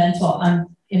having a mental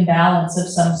imbalance of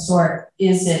some sort,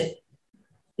 is it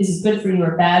good for you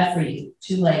or bad for you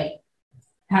to like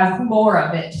have more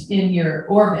of it in your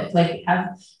orbit, like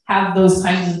have those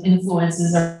kinds of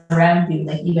influences around you,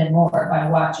 like even more by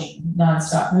watching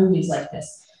nonstop movies like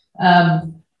this.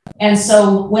 And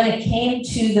so when it came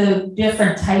to the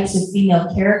different types of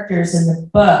female characters in the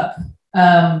book,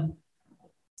 I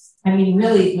mean,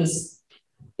 really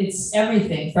it's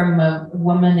everything from a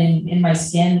woman in my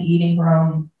skin eating her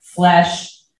own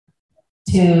flesh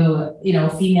to, you know,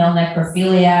 female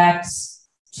necrophiliacs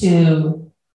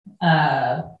to,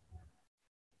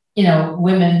 you know,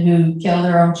 women who kill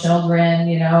their own children,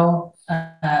 you know,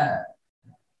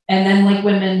 and then like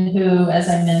women who, as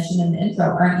I mentioned in the intro,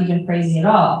 aren't even crazy at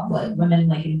all, like women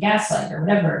like in Gaslight or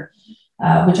whatever.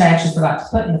 which I actually forgot to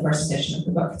put in the first edition of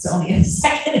the book. It's only in the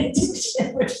second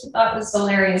edition, which I thought was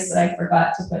hilarious that I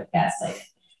forgot to put gaslighting.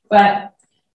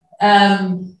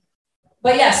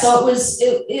 But yeah, so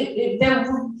there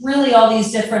were really all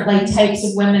these different like types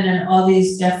of women and all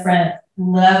these different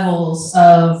levels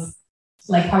of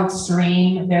like how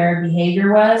extreme their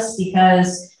behavior was,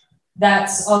 because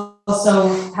that's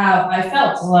also how I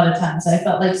felt a lot of times. I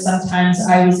felt like sometimes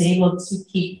I was able to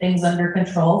keep things under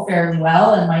control fairly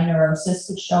well, and my neurosis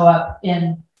would show up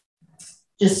in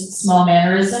just small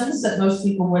mannerisms that most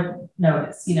people would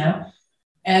notice, you know?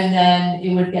 And then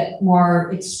it would get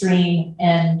more extreme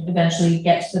and eventually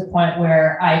get to the point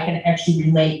where I can actually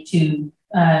relate to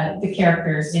the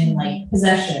characters in like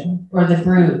Possession or The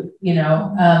Brood, you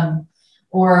know,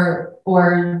 or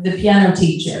the piano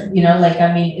teacher, you know, like,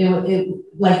 I mean, it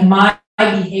like my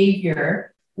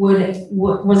behavior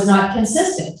was not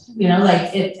consistent, you know,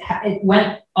 like it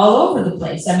went all over the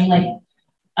place. I mean, like,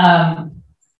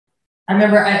 I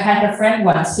remember I had a friend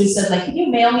once who said, like, can you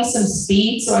mail me some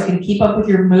speed so I can keep up with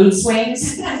your mood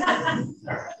swings?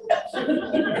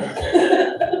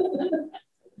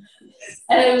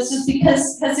 And it was just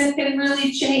because it can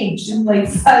really change in like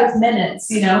 5 minutes,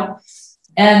 you know?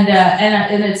 And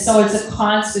it's a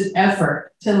constant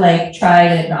effort to like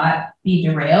try to not be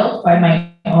derailed by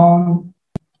my own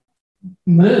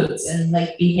moods and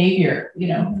like behavior, you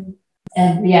know,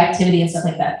 and reactivity and stuff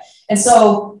like that. And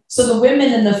so the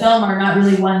women in the film are not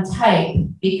really one type,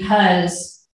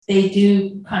 because they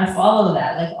do kind of follow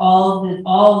that, like all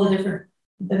the different,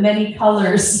 the many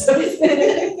colors of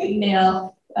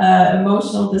female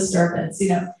emotional disturbance, you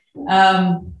know.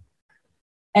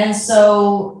 And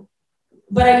so,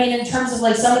 but I mean, in terms of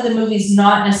like some of the movies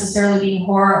not necessarily being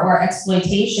horror or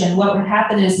exploitation, what would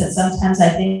happen is that sometimes I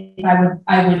think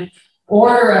I would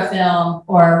order a film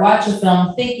or watch a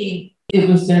film thinking it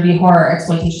was going to be horror or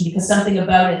exploitation because something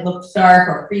about it looked dark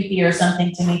or creepy or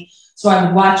something to me. So I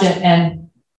would watch it, and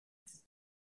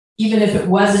even if it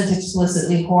wasn't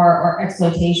explicitly horror or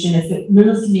exploitation, if it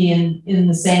moved me in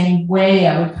the same way,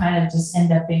 I would kind of just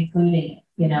end up including it,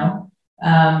 you know?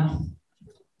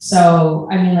 So,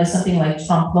 I mean, like something like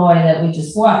Trompe l'oeil that we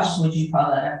just watched, would you call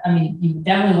that? I mean, you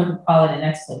definitely wouldn't call it an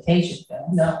exploitation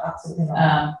film. No, absolutely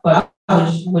not. But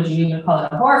would you even call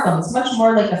it a horror film? It's much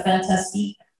more like a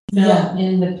fantastique film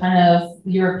in the kind of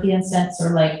European sense,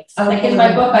 or like in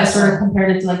my book, I sort of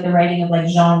compared it to like the writing of like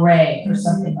Jean Rey or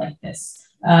something like this.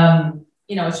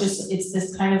 You know, it's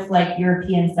this kind of like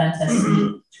European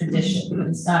fantasy tradition.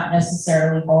 It's not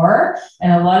necessarily horror.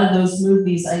 And a lot of those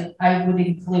movies I would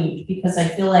include, because I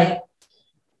feel like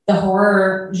the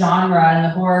horror genre and the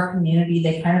horror community,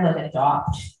 they kind of like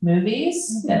adopt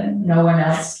movies that no one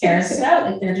else cares about.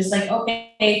 Like they're just like,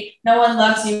 okay, no one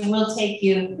loves you. We'll take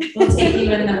you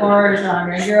in the horror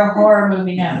genre. You're a horror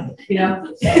movie now, you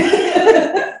know?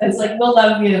 It's like, we'll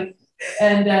love you.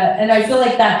 And I feel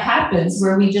like that happens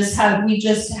where we just have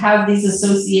these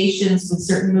associations with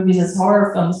certain movies as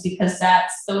horror films, because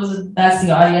that's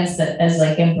the audience that has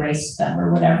like embraced them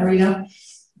or whatever, you know.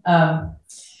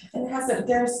 And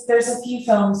there's a few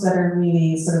films that are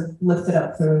really sort of lifted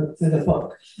up through the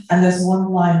book, and there's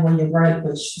one line where you write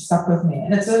which stuck with me,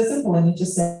 and it's really simple, and you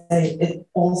just say it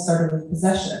all started with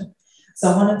Possession.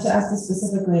 So I wanted to ask you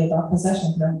specifically about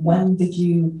Possession. When did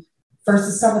you first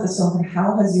discover this film, and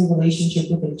how has your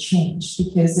relationship with it changed?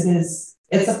 Because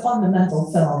it's a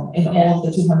fundamental film in all of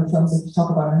the 200 films that you talk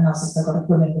about in House of Psychotic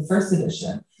Women, the first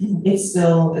edition. Mm-hmm. It's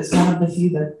one of the few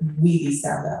that really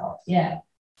stand out. Yeah.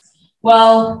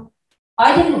 Well,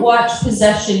 I didn't watch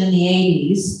Possession in the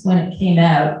 80s when it came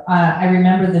out. I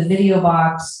remember the video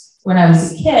box when I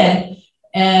was a kid,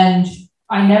 and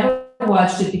I never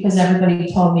watched it because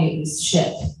everybody told me it was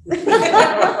shit.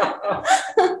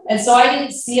 And so I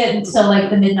didn't see it until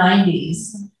like the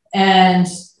mid-90s, and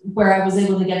where I was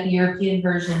able to get the European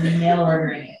version and mail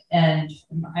ordering it. And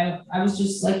I was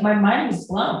just like, my mind was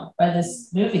blown by this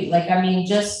movie. Like, I mean,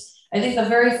 I think the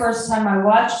very first time I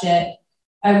watched it,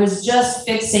 I was just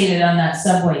fixated on that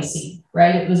subway scene,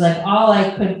 right? It was like all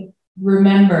I could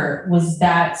remember was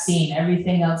that scene.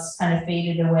 Everything else kind of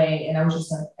faded away. And I was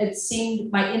just like, it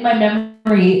seemed in my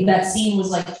memory, that scene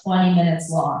was like 20 minutes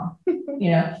long.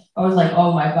 You know, I was like,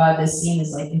 oh my God, this scene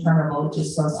is like interminable. It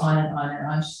just goes on and on and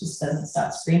on. She just doesn't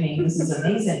stop screaming. This is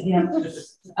amazing, you know?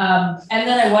 And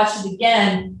then I watched it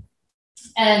again,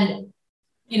 and,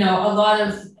 you know, a lot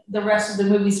of the rest of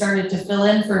the movie started to fill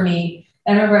in for me.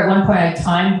 I remember at one point I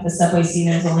timed the subway scene.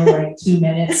 It was only like 2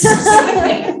 minutes or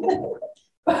something.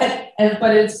 but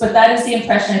that is the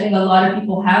impression I think a lot of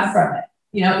people have from it.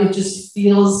 You know, it just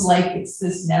feels like it's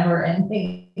this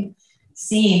never-ending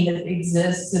scene that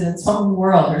exists in its own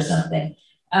world or something.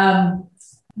 And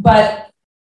but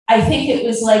I think it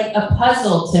was like a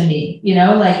puzzle to me, you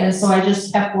know, like, and so I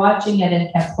just kept watching it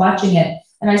and kept watching it.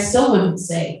 And I still wouldn't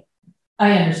say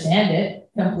I understand it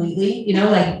completely, you know,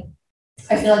 like,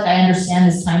 I feel like I understand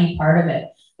this tiny part of it,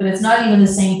 but it's not even the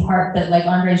same part that like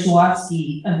Andrzej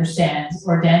Żuławski understands,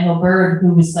 or Daniel Bird,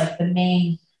 who was like the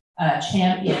main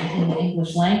champion in the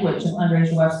English language of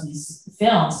Andrzej Żuławski's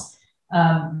films.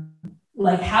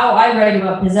 Like how I write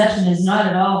about possession is not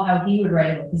at all how he would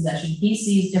write about possession. He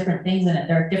sees different things in it.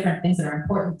 There are different things that are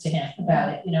important to him about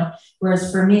it, you know.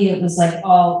 Whereas for me, it was like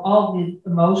all the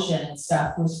emotion and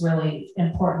stuff was really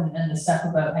important, and the stuff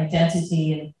about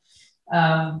identity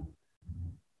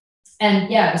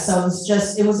and yeah, so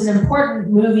it was an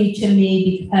important movie to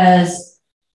me because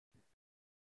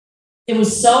it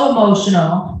was so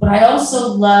emotional, but I also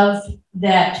loved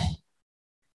that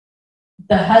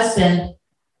the husband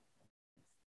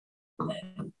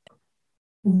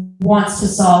wants to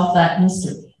solve that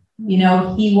mystery. You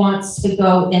know, he wants to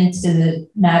go into the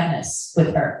madness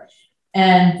with her.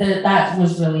 And that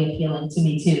was really appealing to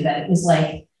me too, that it was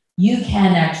like, you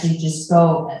can actually just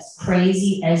go as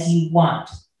crazy as you want,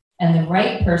 and the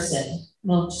right person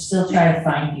will still try to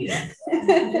find you.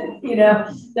 You know,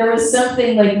 there was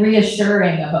something like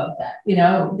reassuring about that, you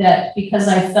know, that because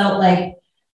I felt like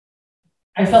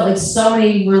so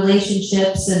many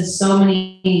relationships and so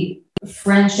many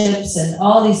friendships and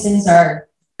all these things are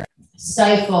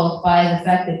stifled by the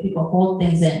fact that people hold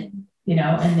things in, you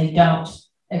know, and they don't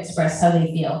express how they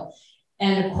feel.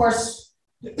 And of course,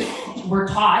 we're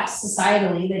taught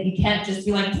societally that you can't just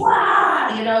be like,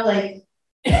 blah, you know, like,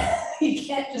 you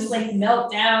can't just like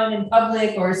melt down in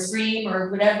public or scream or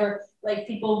whatever. Like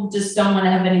people just don't want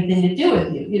to have anything to do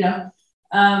with you, you know?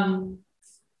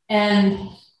 And,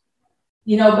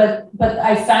 you know, but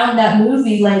I found that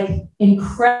movie like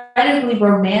incredibly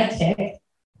romantic.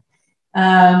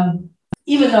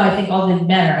 Even though I think all the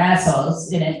men are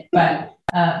assholes in it, but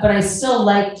I still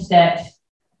liked that.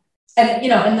 And, you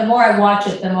know, and the more I watch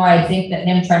it, the more I think that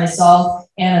him trying to solve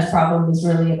Anna's problem is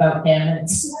really about him, and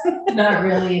it's not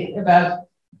really about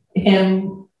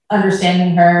him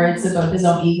understanding her. It's about his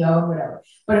own ego or whatever.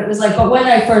 But it was like, but when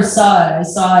I first saw it, I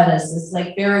saw it as this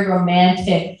like very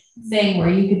romantic thing where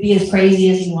you could be as crazy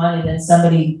as you wanted and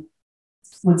somebody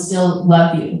would still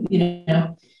love you, you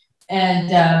know?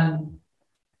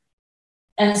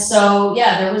 And so,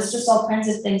 yeah, there was just all kinds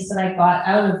of things that I got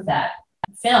out of that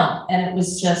film. And it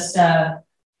was just, I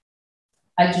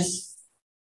just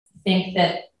think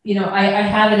that, you know, I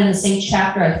have it in the same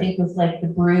chapter, I think, with like The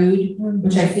Brood,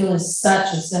 which I feel is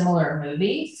such a similar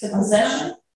movie to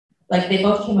Possession. Like they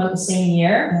both came out the same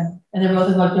year, and they're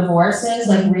both about divorces,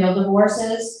 like real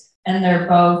divorces. And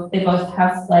they both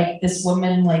have like this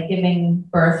woman like giving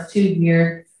birth to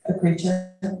weird creatures.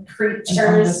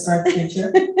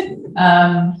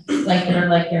 Like that are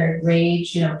like their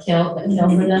rage, you know, killed for them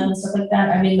and stuff like that.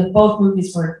 I mean, both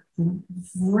movies were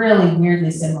really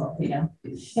weirdly similar, you know.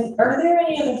 And are there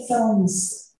any other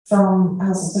films from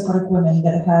House of Psychotic Women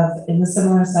that have, in a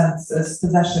similar sense as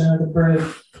Possession or The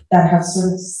Brood, that have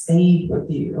sort of stayed with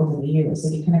you over the years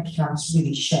that you kind of can't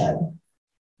really shed?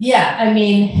 Yeah, I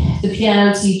mean, The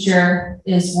Piano Teacher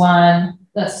is one.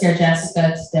 That Scared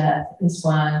Jessica to Death is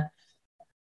one.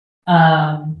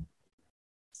 Oh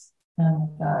my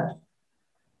God.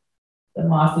 The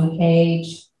Mafu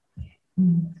Cage.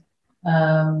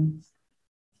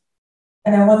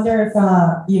 And I wonder if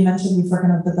you mentioned before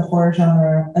kind of that the horror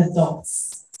genre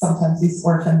adopts sometimes these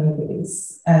orphan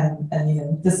movies and you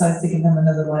know decides to give them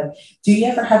another life. Have you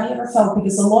ever felt,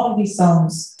 because a lot of these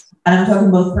films, and I'm talking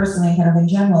both personally and kind of in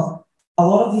general, a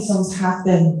lot of these films have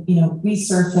been, you know,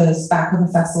 resurfaced back on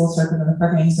the festival circuit and the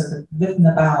programming circuit, written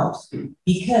about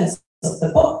because of the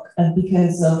book and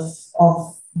because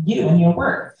of you and your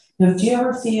work. Do you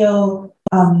ever feel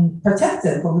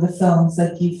protective over the films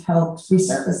that you've helped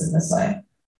resurface in this way?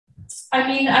 I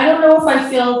mean, I don't know if I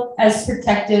feel as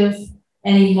protective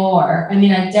anymore. I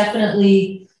mean, I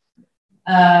definitely,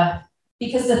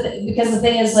 because the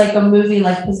thing is, like a movie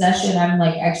like Possession, I'm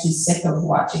like actually sick of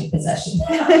watching Possession.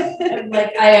 I'm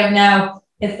like, I have now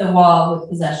hit the wall with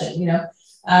Possession, you know?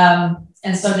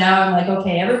 And so now I'm like,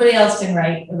 okay, everybody else can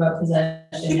write about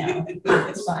Possession now.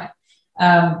 It's fine.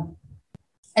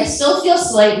 I still feel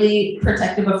slightly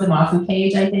protective of the Mafu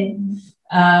Cage, I think,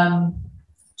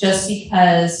 just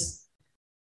because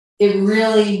it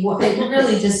really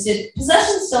just did.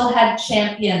 Possession still had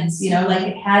champions, you know, like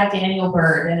it had Daniel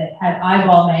Bird and it had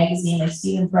Eyeball magazine, like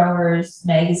Stephen Thrower's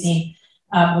magazine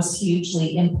was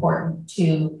hugely important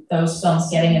to those films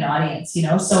getting an audience, you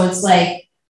know. So it's like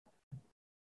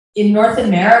in North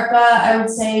America, I would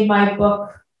say my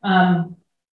book,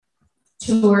 to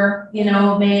tour, you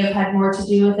know, may have had more to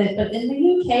do with it. But in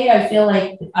the UK, I feel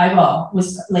like Eyeball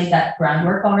was laid that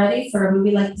groundwork already for a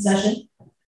movie like Possession.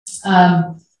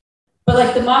 But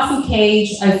like the Mafu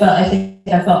cage, I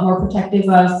felt more protective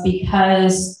of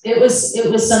because it was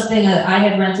something that I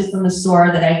had rented from the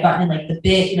store that I'd gotten in like the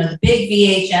big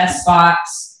VHS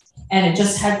box, and it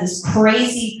just had this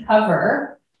crazy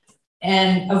cover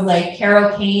and of like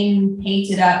Carol Kane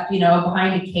painted up, you know,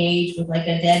 behind a cage with like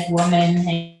a dead woman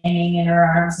hanging in her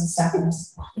arms and stuff. And I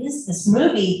was like, what is this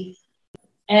movie?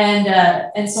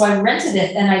 And so I rented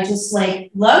it and I just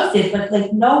like loved it, but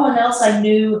like no one else I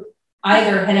knew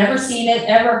either had ever seen it,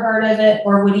 ever heard of it,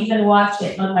 or would even watch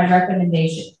it on my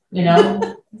recommendation, you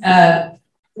know,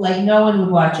 like no one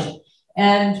would watch it.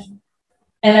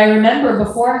 And I remember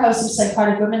before House of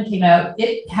Psychotic Women came out,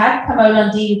 it had come out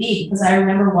on DVD because I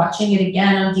remember watching it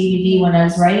again on DVD when I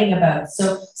was writing about it.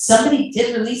 So somebody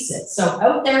did release it. So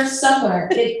out there somewhere,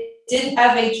 it did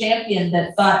have a champion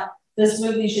that thought this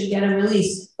movie should get a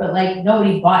release, but like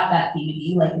nobody bought that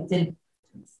DVD. Like it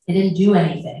didn't do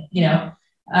anything, you know?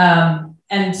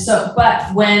 And so,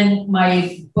 but when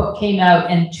my book came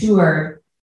out and toured,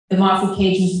 The Mafu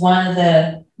Cage was one of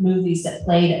the movies that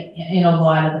played in a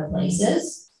lot of the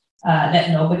places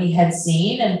that nobody had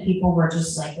seen, and people were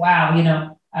just like, wow, you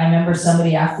know. I remember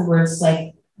somebody afterwards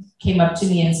like came up to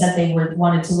me and said they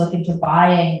wanted to look into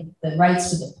buying the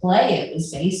rights to the play it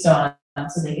was based on,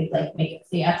 so they could like make a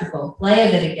theatrical play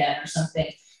of it again or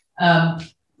something.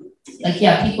 Like,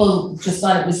 yeah, people just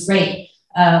thought it was great.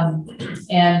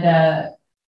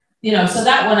 You know, so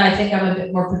that one I think I'm a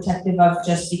bit more protective of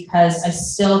just because I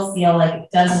still feel like it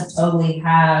doesn't totally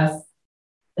have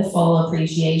the full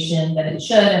appreciation that it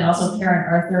should. And also Karen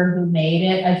Arthur, who made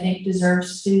it, I think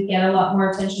deserves to get a lot more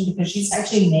attention because she's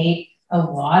actually made a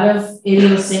lot of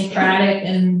idiosyncratic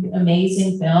and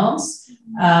amazing films.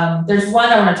 There's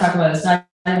one I want to talk about. It's not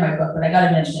in my book, but I got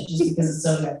to mention it just because it's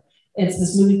so good. It's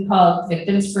this movie called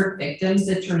Victims for Victims,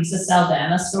 the Teresa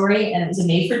Saldana story. And it was a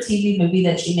made-for-TV movie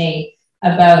that she made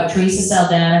about Teresa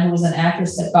Saldana, who was an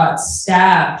actress that got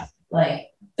stabbed like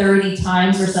 30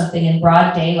 times or something in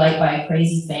broad daylight by a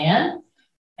crazy fan.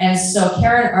 And so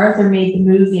Karen Arthur made the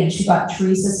movie and she got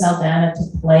Teresa Saldana to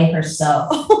play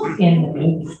herself in the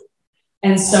movie.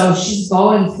 And so she's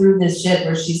going through this shit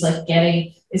where she's like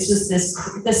it's just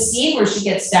the scene where she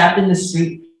gets stabbed in the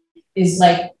street is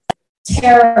like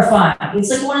terrifying. It's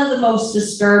like one of the most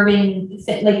disturbing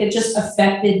like it just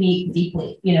affected me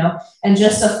deeply, you know, and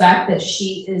just the fact that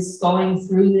she is going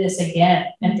through this again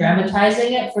and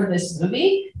dramatizing it for this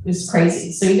movie is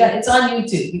crazy. So it's on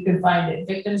YouTube. You can find it.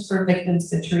 Victims for Victims,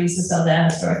 the Teresa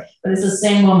Saldana story. But it's the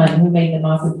same woman who made the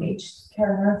Mafu Cage.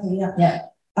 Karen Murphy, yeah. Yeah.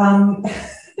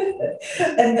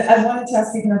 And I wanted to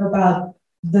ask you kind of about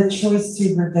the choice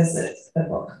to revisit the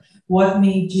book. What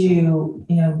made you,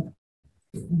 you know,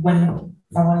 when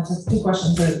I wanted to ask two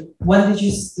questions. When did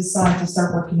you decide to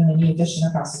start working on a new edition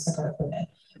of House of Psychotic Women?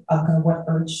 Kind of what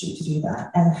urged you to do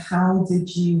that? And how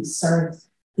did you start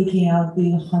picking out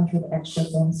the 100 extra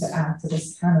films to add to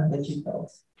this canon that you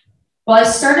built? Well, I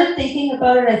started thinking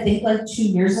about it, I think like 2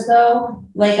 years ago.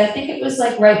 Like, I think it was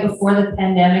like right before the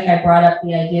pandemic, I brought up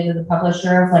the idea to the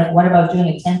publisher of like, what about doing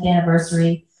a 10th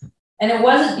anniversary? And it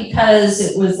wasn't because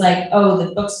it was like, oh,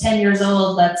 the book's 10 years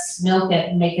old, let's milk it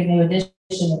and make a new edition.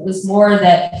 It was more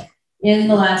that in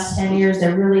the last 10 years,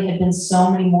 there really had been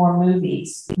so many more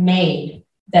movies made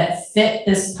that fit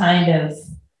this kind of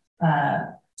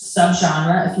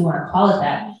subgenre, if you want to call it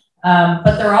that.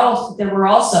 But there were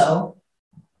also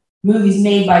movies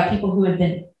made by people who had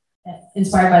been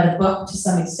inspired by the book to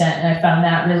some extent, and I found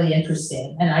that really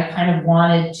interesting. And I kind of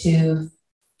wanted to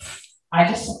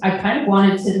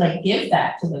like give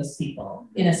that to those people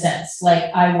in a sense.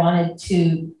 Like I wanted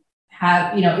to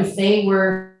have, you know, if they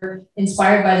were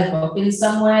inspired by the book in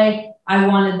some way, I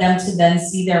wanted them to then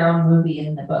see their own movie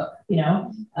in the book, you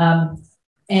know? But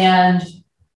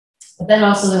then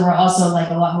also there were also like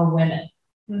a lot more women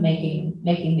making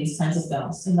these kinds of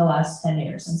films in the last 10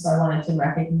 years. And so I wanted to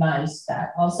recognize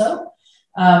that also.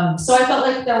 So I felt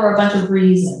like there were a bunch of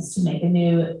reasons to make a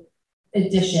new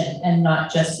edition and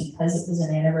not just because it was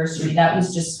an anniversary. That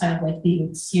was just kind of like the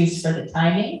excuse for the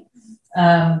timing.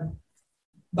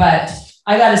 But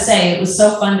I got to say, it was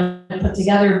so fun to put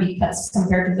together because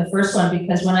compared to the first one,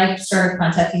 because when I started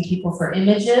contacting people for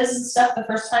images and stuff the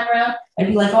first time around, I'd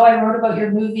be like, oh, I wrote about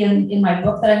your movie in my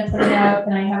book that I'm putting out.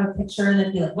 Can I have a picture? And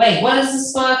they'd be like, wait, what is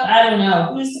this book? I don't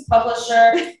know. Who's the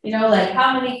publisher? You know, like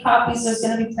how many copies is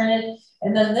going to be printed?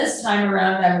 And then this time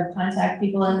around, I would contact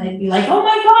people and they'd be like, oh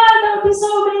my God, that would be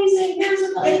so amazing. Here's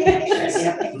a million pictures. You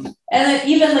know? And then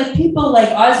even like people like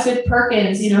Osgood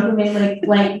Perkins, you know, who made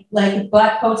like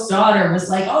Black Coat's Daughter was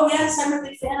like, oh yes, I'm a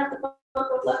big fan of the book. I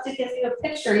would love to give you a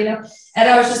picture, you know. And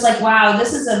I was just like, wow,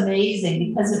 this is amazing,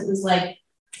 because it was like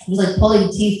pulling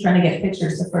teeth trying to get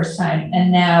pictures the first time. And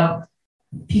now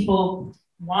people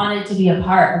wanted to be a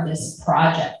part of this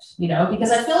project, you know,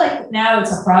 because I feel like now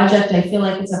it's a project. I feel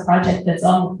like it's a project that's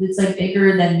it's like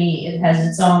bigger than me. It has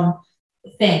its own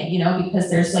thing, you know, because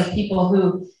there's like people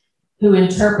who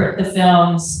interpret the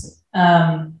films.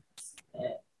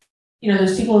 You know,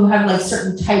 there's people who have like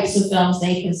certain types of films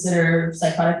they consider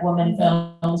psychotic woman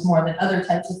films more than other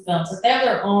types of films. Like they have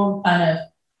their own kind of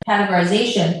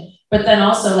categorization. But then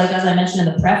also, like as I mentioned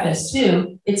in the preface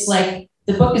too, it's like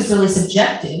the book is really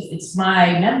subjective. It's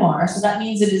my memoir. So that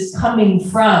means it is coming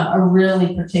from a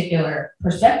really particular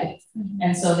perspective.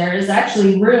 And so there is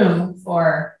actually room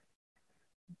for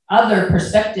other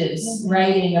perspectives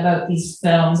writing about these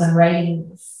films and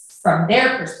writing from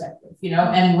their perspective, you know,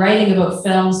 and writing about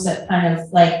films that kind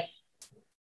of like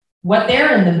what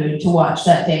they're in the mood to watch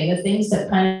that day, the things that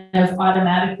kind of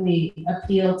automatically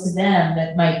appeal to them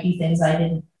that might be things I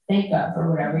didn't think of or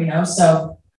whatever, you know.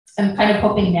 So I'm kind of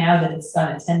hoping now that it's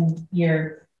got a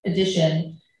 10-year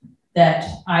edition that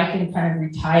I can kind of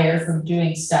retire from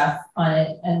doing stuff on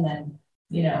it, and then,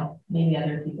 you know, maybe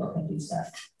other people can do stuff.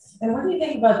 And what do you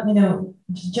think about, you know,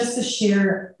 just the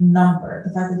sheer number,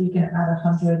 the fact that you can add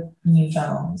 100 new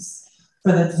films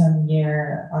for the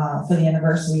 10-year, for the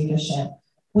anniversary edition?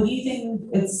 What do you think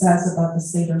it says about the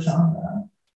state of genre,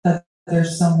 that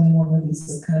there's so many more movies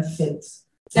that kind of fit?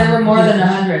 There were more than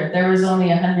 100. There was only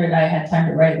 100 I had time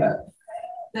to write about.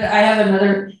 I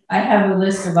have a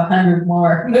list of 100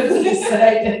 more movies that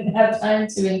I didn't have time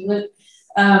to include.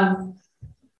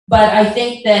 But I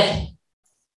think that,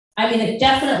 I mean, it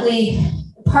definitely,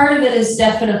 part of it is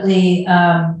definitely,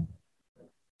 I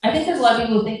think there's a lot of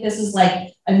people who think this is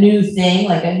like a new thing,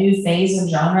 like a new phase of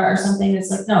genre or something.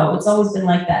 It's like, no, it's always been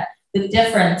like that. The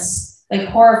difference, like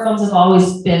horror films have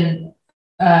always been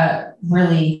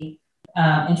really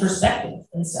introspective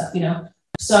and stuff, you know?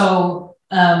 So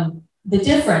the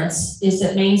difference is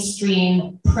that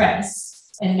mainstream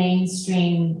press and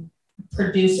mainstream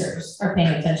producers are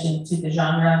paying attention to the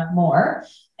genre more,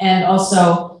 and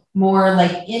also more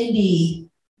like indie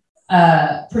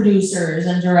producers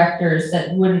and directors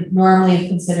that wouldn't normally have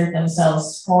considered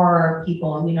themselves horror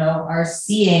people, you know, are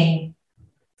seeing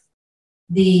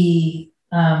the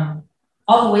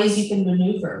all the ways you can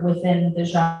maneuver within the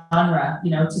genre,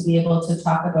 you know, to be able to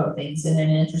talk about things in an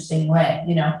interesting way,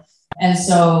 you know. And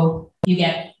so you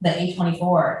get the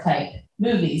A24 type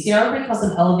movies, you know, everybody calls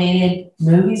them elevated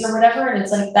movies or whatever. And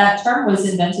it's like that term was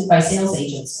invented by sales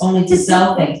agents only to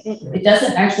sell things. It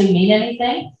doesn't actually mean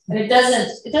anything. And it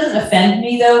doesn't offend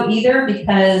me though either,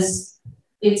 because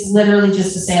it's literally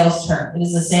just a sales term. It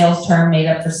is a sales term made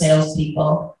up for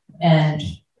salespeople, and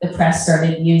the press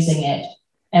started using it.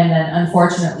 And then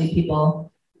unfortunately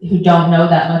people who don't know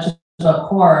that much about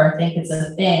horror think it's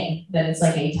a thing, that it's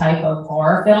like a type of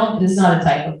horror film. It is not a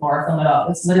type of horror film at all.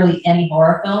 It's literally any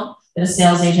horror film that a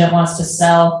sales agent wants to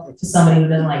sell to somebody who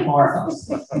doesn't like horror films.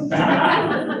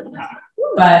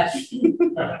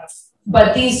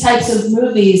 But these types of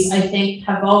movies, I think,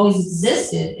 have always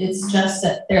existed. It's just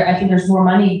that I think there's more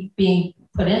money being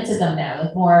put into them now.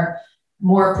 Like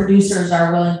more producers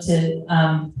are willing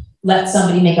to let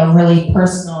somebody make a really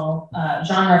personal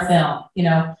genre film, you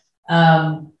know.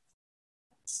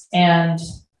 And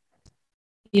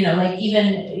you know, like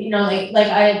even, you know, like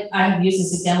I have used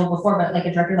this example before, but like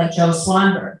a director like Joe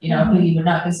Swanberg, you know, who you would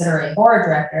not consider a horror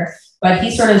director, but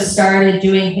he sort of started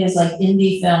doing his like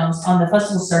indie films on the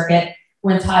festival circuit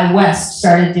when Ty West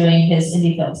started doing his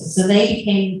indie films. And so they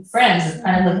became friends and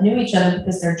kind of like knew each other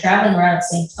because they're traveling around at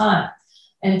the same time.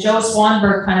 And Joe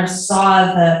Swanberg kind of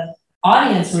saw the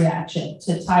audience reaction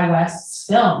to Ty West's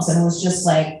films and was just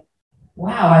like,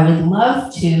 wow, I would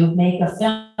love to make a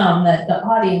film that the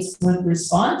audience would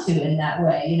respond to in that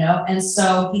way, you know? And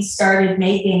so he started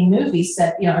making movies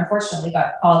that, you know, unfortunately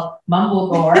got called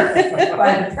mumblegore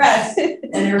by the press,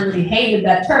 and everybody hated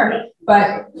that term,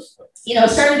 but, you know,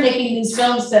 started making these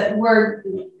films that were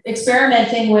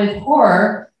experimenting with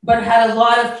horror, but had a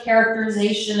lot of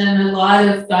characterization and a lot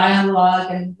of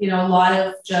dialogue and, you know, a lot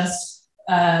of just,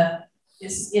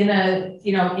 in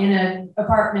a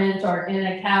apartment or in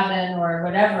a cabin or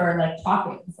whatever, like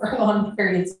talking for long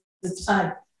periods of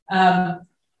time.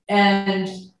 And,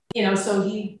 you know, so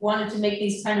he wanted to make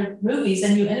these kind of movies,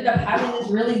 and you ended up having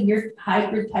this really weird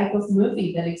hybrid type of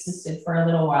movie that existed for a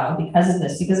little while because of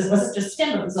this, because it wasn't just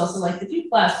him, it was also like the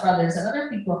Duplass brothers and other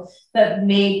people that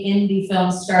made indie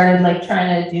films started like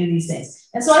trying to do these things.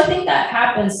 And so I think that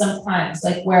happens sometimes,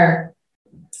 like where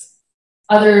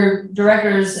other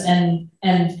directors and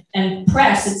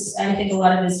press, I think a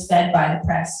lot of it is fed by the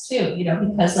press too, you know,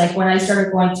 because like when I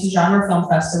started going to genre film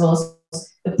festivals,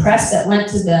 the press that went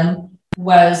to them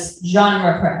was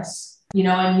genre press, you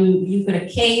know, and you could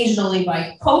occasionally,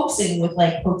 by coaxing with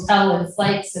like hotel and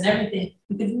flights and everything,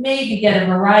 you could maybe get a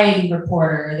variety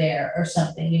reporter there or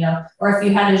something, you know, or if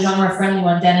you had a genre friendly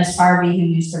one, Dennis Harvey, who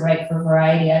used to write for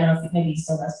Variety, I don't know if maybe he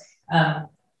still does,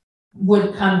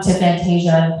 would come to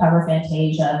Fantasia and cover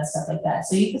Fantasia and stuff like that.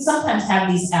 So you could sometimes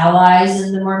have these allies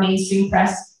in the more mainstream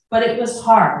press, but it was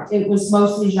hard. It was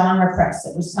mostly genre press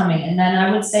that was coming. And then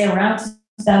I would say around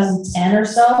 2010 or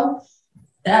so,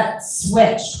 that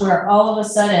switched where all of a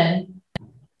sudden,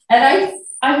 and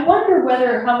I wonder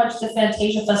whether how much the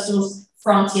Fantasia Festival's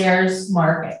Frontiers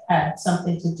market had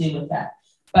something to do with that.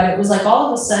 But it was like all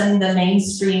of a sudden the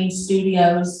mainstream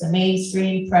studios, the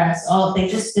mainstream press, they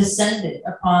just descended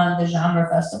upon the genre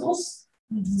festivals.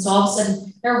 Mm-hmm. So all of a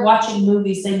sudden they're watching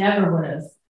movies they never would have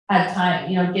had time,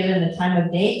 you know, given the time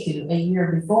of day to a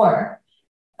year before,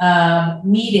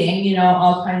 meeting, you know,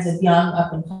 all kinds of young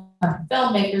up and coming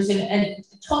filmmakers, and it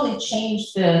totally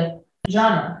changed the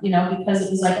genre, you know, because it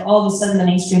was like all of a sudden the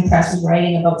mainstream press was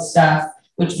writing about stuff,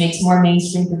 which makes more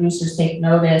mainstream producers take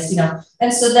notice, you know.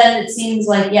 And so then it seems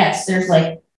like, yes, there's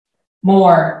like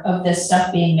more of this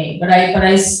stuff being made. But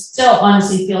I still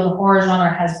honestly feel the horror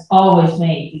genre has always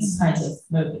made these kinds of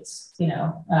movies, you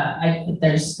know.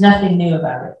 There's nothing new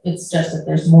about it. It's just that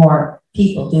there's more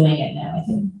people doing it now, I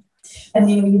think. And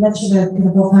you mentioned it kind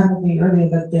of offhandedly earlier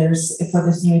that there's, for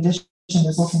this new edition,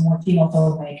 there's also more female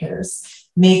filmmakers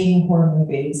making horror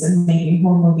movies and making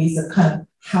horror movies that kind of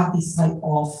have these type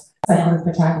of psychotic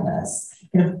protagonists.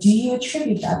 You know, do you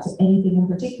attribute that to anything in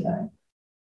particular?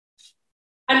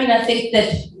 I mean, I think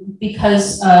that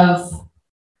because of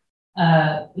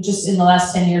just in the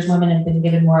last 10 years, women have been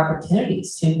given more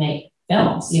opportunities to make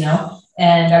films, you know,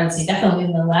 and I would say definitely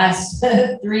in the last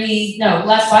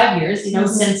last 5 years, you know,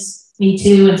 mm-hmm. since Me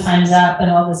Too and Time's Up and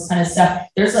all this kind of stuff,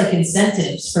 there's like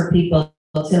incentives for people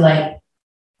to like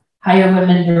hire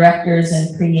women directors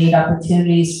and create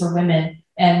opportunities for women.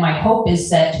 And my hope is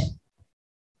that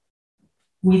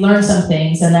we learn some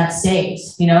things and that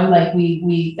stays, you know, like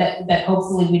that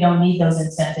hopefully we don't need those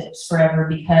incentives forever,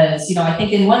 because, you know, I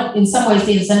think in some ways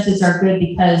the incentives are good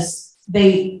because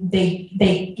they make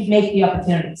the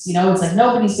opportunities, you know. It's like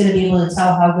nobody's going to be able to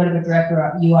tell how good of a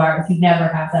director you are if you never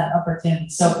have that opportunity.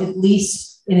 So at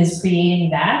least it is creating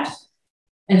that.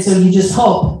 And so you just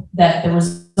hope that the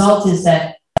result is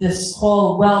that this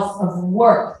whole wealth of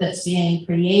work that's being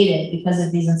created because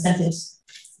of these incentives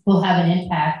will have an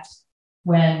impact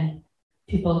when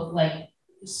people like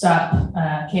stop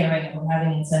caring or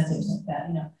having incentives like that,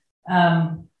 you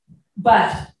know.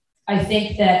 But I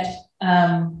think that,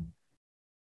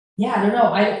 I don't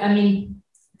know. I mean,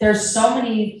 there's so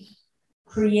many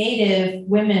creative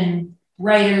women,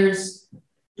 writers,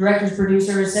 directors,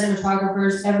 producers,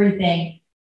 cinematographers, everything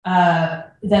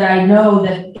that I know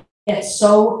that get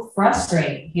so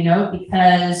frustrated, you know,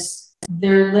 because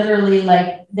they're literally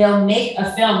like, they'll make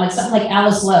a film, like something like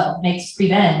Alice Lowe makes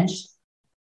Revenge,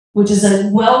 which is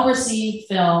a well-received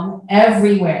film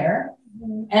everywhere.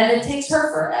 And it takes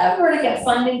her forever to get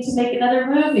funding to make another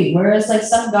movie. Whereas like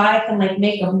some guy can like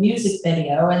make a music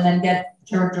video and then get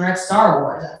to direct Star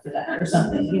Wars after that or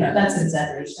something. You know, that's an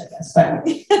exaggeration, I guess. But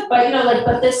you know, like,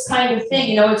 but this kind of thing,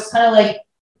 you know, it's kind of like,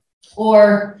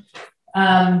 or,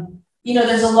 you know,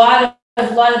 there's a lot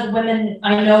of women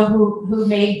I know who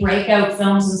made breakout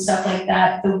films and stuff like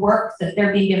that. The work that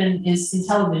they're being given is in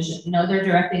television. You know, they're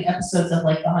directing episodes of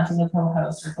like The Haunting of Hill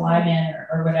House or Bly Manor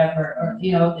or whatever, or,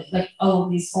 you know, like all of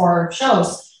these horror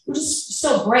shows, which is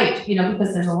still great, you know,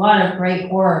 because there's a lot of great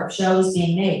horror shows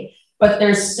being made. But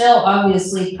there's still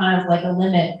obviously kind of like a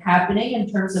limit happening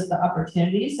in terms of the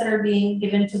opportunities that are being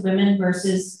given to women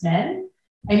versus men.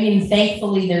 I mean,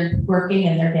 thankfully they're working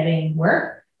and they're getting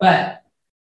work, but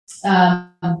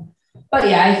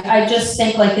yeah, I just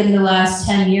think like in the last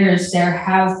 10 years, there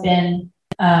have been,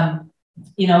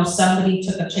 you know, somebody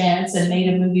took a chance and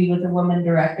made a movie with a woman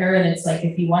director. And it's like,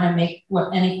 if you want to make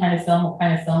any kind of film, what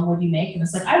kind of film would you make? And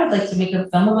it's like, I would like to make a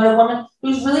film about a woman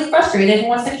who's really frustrated and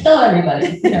wants to kill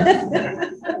everybody, you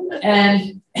know?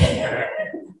 And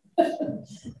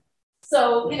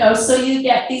so, you know, so you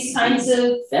get these kinds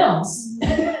of films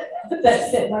that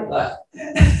fit my book.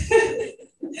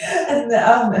 And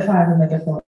if I have another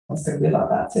film, it's going to be about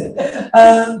that too.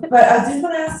 But I did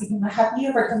want to ask you, have you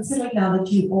ever considered now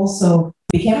that you also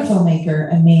became a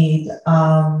filmmaker and made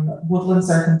Woodlands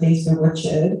Dark and Days Bewitched.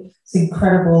 It's an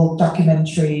incredible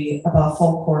documentary about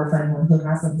folklore for anyone who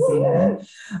hasn't seen it.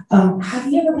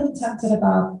 Have you ever been tempted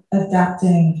about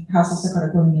adapting House of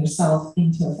Psychotic Women yourself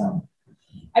into a film?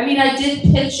 I mean, I did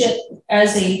pitch it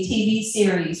as a TV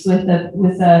series with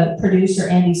a producer,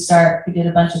 Andy Stark, who did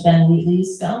a bunch of Ben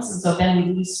Wheatley's films. And so Ben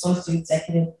Wheatley's supposed to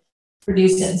executive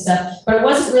produce it and stuff. But it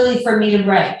wasn't really for me to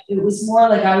write. It was more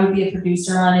like I would be a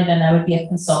producer on it and I would be a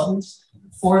consultant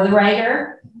for the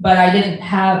writer. But I didn't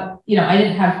have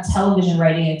television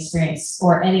writing experience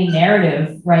or any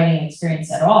narrative writing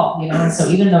experience at all, And so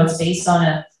even though it's based on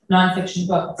a nonfiction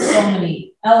book, so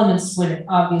many elements would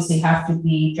obviously have to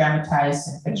be dramatized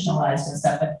and fictionalized and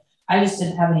stuff, but I just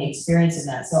didn't have any experience in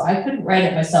that. So I couldn't write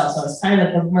it myself. So I was kind of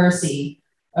at the mercy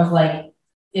of like,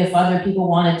 if other people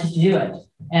wanted to do it.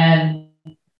 And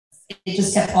it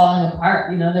just kept falling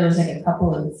apart. There was like a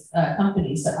couple of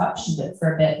companies that optioned it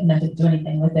for a bit and then didn't do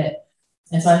anything with it.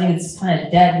 And so I think it's kind of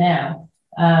dead now.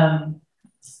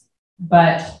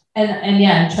 But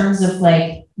yeah, in terms of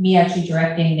like me actually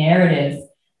directing narrative,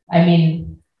 I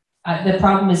mean, the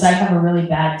problem is I have a really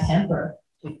bad temper.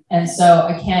 And so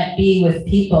I can't be with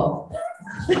people.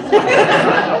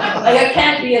 Like I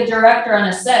can't be a director on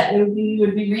a set. You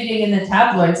would be reading in the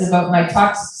tabloids about my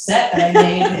toxic set that I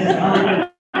made,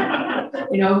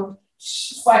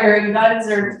 firing guns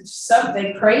or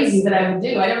something crazy that I would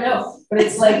do. I don't know. But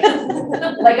it's like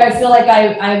I feel like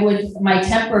my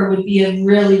temper would be a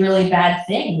really, really bad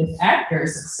thing with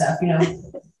actors and stuff,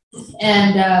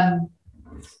 And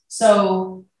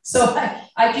so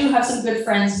I do have some good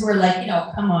friends who are like,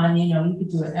 come on, you could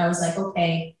do it. And I was like,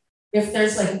 okay, if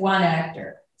there's like one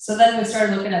actor. So then we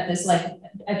started looking at this, like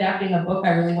adapting a book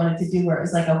I really wanted to do where it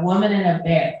was like a woman and a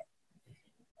bear.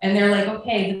 And they're like,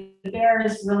 okay, the bear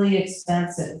is really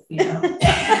expensive, The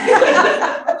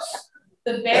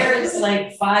bear is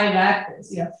like 5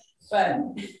 actors, but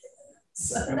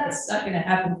so that's not going to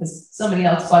happen because somebody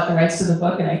else bought the rights to the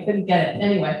book and I couldn't get it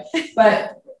anyway.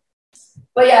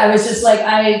 But yeah, I was just like,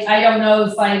 I don't know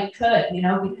if I could,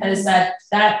 because that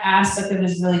aspect of it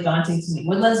is really daunting to me.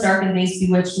 Woodlands Dark and Days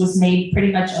Bewitched was made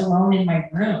pretty much alone in my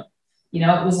room.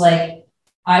 It was like,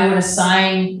 I would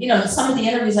assign, some of the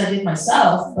interviews I did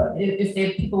myself, but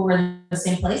if people were in the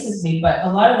same place as me, but a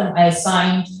lot of them I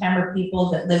assigned camera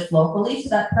people that lived locally to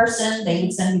that person. They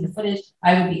would send me the footage.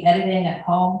 I would be editing at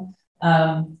home.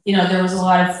 There was a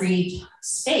lot of free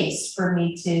space for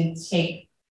me to take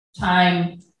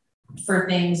time for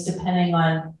things depending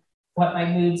on what my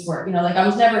moods were. Like I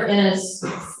was never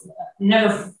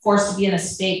never forced to be in a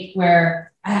state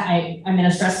where I'm in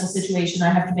a stressful situation.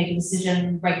 I have to make a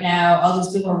decision right now. All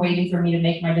these people are waiting for me to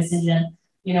make my decision,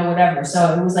 whatever.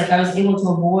 So it was like I was able to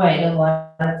avoid a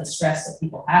lot of the stress that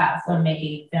people have when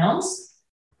making films.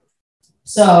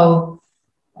 So,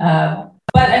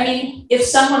 but I mean, if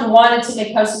someone wanted to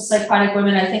make House of Psychotic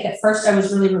Women, I think at first I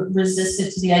was really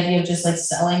resistant to the idea of just like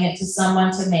selling it to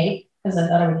someone to make because I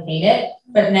thought I would hate it.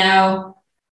 But now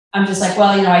I'm just like, well,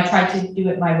 I tried to do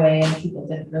it my way and people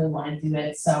didn't really want to do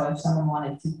it. So if someone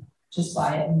wanted to just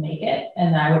buy it and make it,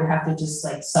 and I would have to just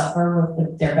like suffer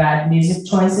with their bad music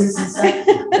choices and stuff,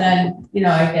 then,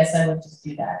 I guess I would just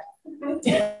do that.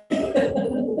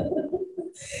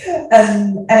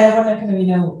 And I want to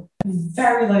kind of,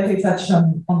 very lightly touch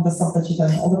on the stuff that you've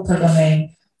done, all the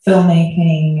programming,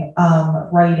 filmmaking,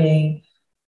 writing,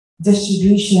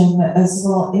 distribution as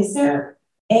well. Is there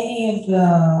any of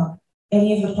the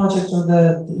projects or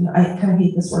I kind of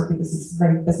hate this word because it's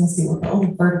very businessy work, all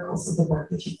the verticals of the work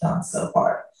that you've done so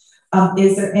far.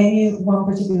 Is there any one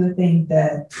particular thing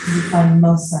that you find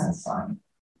most satisfying?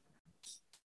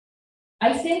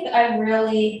 I think I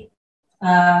really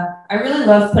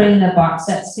love putting the box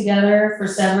sets together for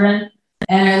Severin,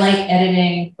 and I like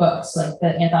editing books, like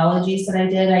the anthologies that I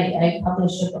did. I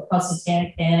published a book called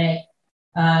Satanic Panic,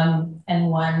 and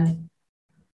one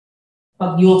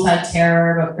called Yuletide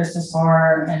Terror about Christmas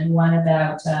horror, and one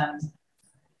about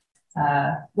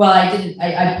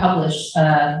I published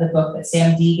the book that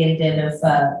Sam Deegan did of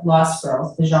Lost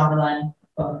Girls, the Jean Verlaine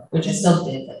book, which I still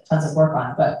did tons of work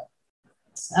on, but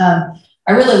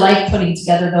I really like putting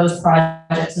together those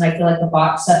projects, and I feel like the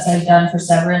box sets I've done for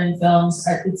Severin films,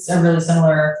 it's a really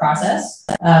similar process.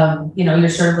 You're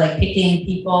sort of like picking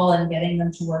people and getting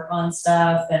them to work on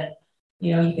stuff, and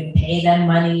you can pay them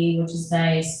money, which is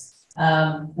nice.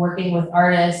 Working with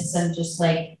artists and just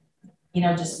like,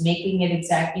 just making it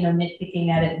exact, nitpicking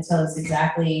at it until it's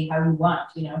exactly how you want,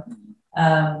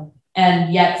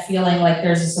 and yet feeling like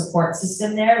there's a support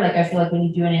system there. Like I feel like when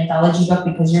you do an anthology book,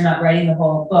 because you're not writing the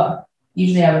whole book,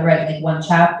 usually I would write like one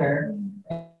chapter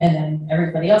and then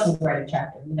everybody else would write a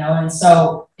chapter, you know, and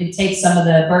so it takes some of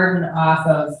the burden off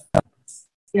of,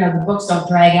 you know, the books don't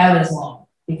drag out as long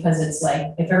because it's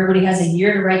like, if everybody has a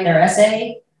year to write their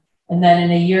essay, and then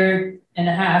in a year and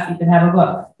a half, you can have a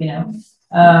book, you know.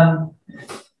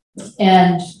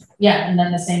 And yeah, and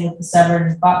then the same with the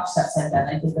Severn box sets I've done.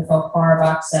 I did the folklore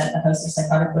box set, the House of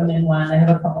Psychotic Women one. I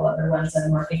have a couple other ones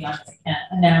I'm working on that I can't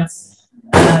announce.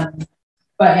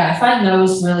 But yeah, I find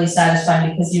those really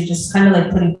satisfying because you're just kind of like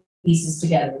putting pieces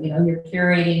together. You know, you're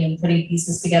curating and putting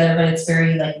pieces together, but it's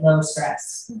very like low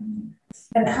stress.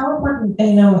 And how important,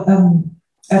 you know,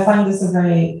 I find this a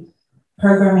very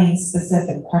programming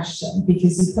specific question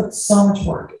because you put so much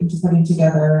work into putting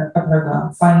together a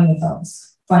program, finding the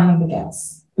films, finding the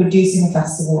guests, producing a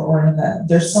festival or an event.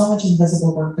 There's so much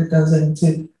invisible work that goes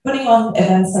into putting on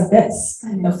events like this,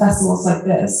 you know, festivals like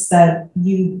this, that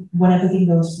you, when everything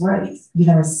goes right, you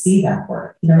never see that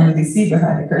work. You don't really see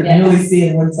behind the curtain. Yeah. You only see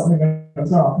it when something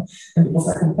goes wrong and people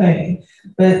start complaining.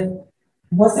 But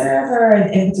was there ever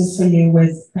an impetus for you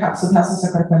with perhaps with House of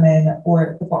Psychotic Women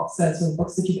or the box sets or the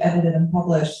books that you've edited and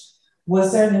published?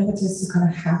 Was there an impetus to kind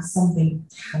of have something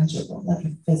tangible, like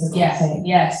a physical thing?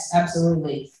 Yes,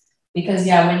 absolutely. Because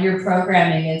yeah, when you're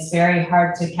programming, it's very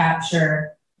hard to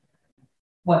capture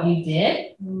what you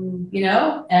did, you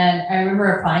know? And I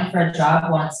remember applying for a job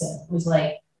once, it was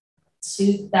like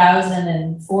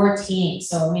 2014.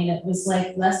 So, I mean, it was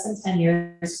like less than 10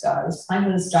 years ago. I was applying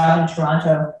for this job in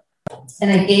Toronto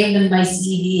and I gave them my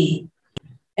CV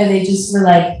and they just were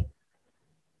like,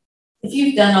 if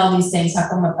you've done all these things, how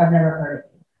come I've never heard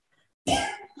of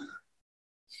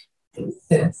you?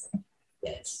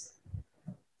 Yes.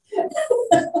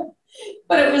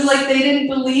 But it was like they didn't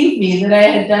believe me that I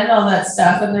had done all that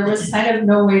stuff, and there was kind of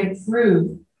no way to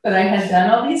prove that I had done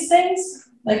all these things.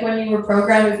 Like when you were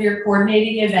programmed, if you're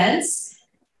coordinating events,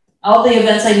 all the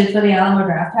events I did for the Alamo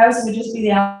Draft House would just be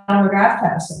the Alamo Draft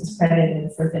House that was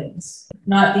credited for things,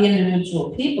 not the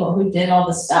individual people who did all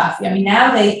the stuff. I mean,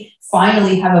 now they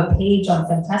finally have a page on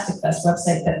Fantastic Fest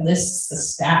website that lists the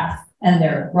staff and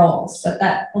their roles, but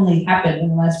that only happened in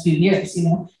the last few years, you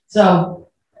know? So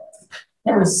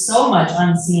there was so much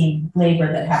unseen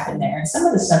labor that happened there. And some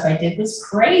of the stuff I did was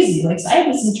crazy. Like I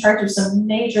was in charge of some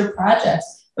major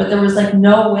projects, but there was like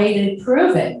no way to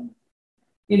prove it,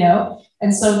 you know?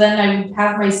 And so then I would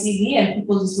have my CV and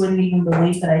people just wouldn't even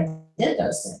believe that I did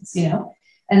those things, you know?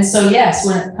 And so, yes,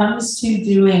 when it comes to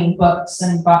doing books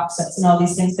and box sets and all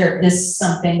these things, there is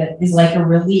something that is like a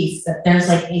relief, that there's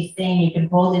like a thing you can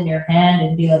hold in your hand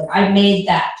and be like, I made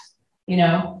that, you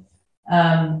know?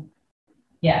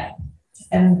 Yeah.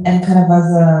 And kind of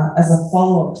as a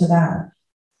follow-up to that,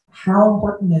 how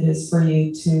important it is for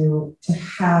you to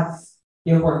have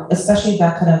your work, especially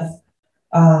that kind of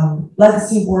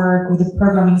legacy work with the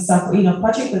programming stuff, you know,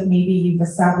 project that maybe you've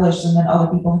established and then other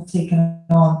people have taken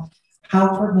on. How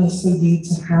important it is for you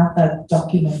to have that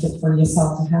documented for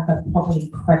yourself, to have that properly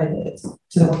credited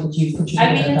to the work that you've contributed?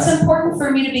 I mean, it's important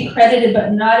for me to be credited,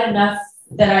 but not enough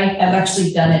that I have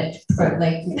actually done it,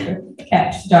 like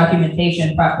kept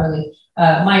documentation properly.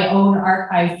 My own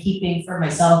archive keeping for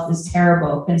myself is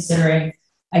terrible, considering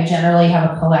I generally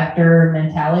have a collector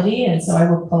mentality. And so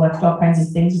I will collect all kinds of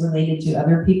things related to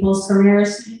other people's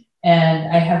careers. And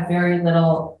I have very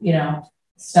little, you know,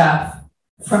 stuff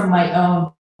from my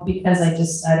own because I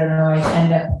don't know, I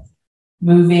end up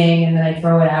moving and then I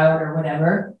throw it out or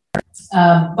whatever.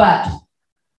 But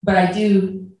I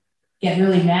do get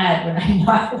really mad when I'm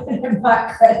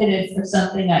not credited for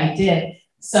something I did.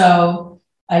 So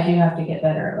I do have to get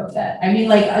better about that. I mean,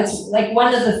 like, it's like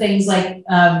one of the things, like,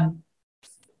 I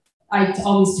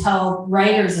always tell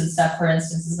writers and stuff, for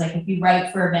instance, is like, if you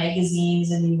write for magazines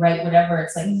and you write whatever,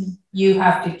 it's like, you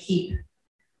have to keep,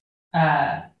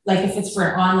 like if it's for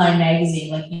an online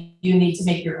magazine, like you need to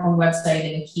make your own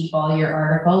website and keep all your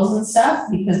articles and stuff,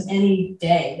 because any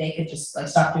day they could just like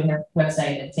stop doing their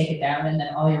website and take it down and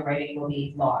then all your writing will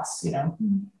be lost, you know?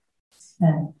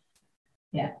 And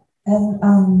yeah.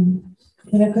 And,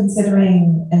 you know,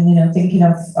 considering and, you know, thinking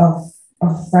of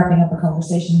wrapping up a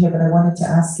conversation here, but I wanted to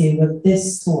ask you with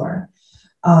this tour,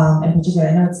 in particular,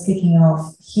 I know it's kicking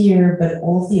off here, but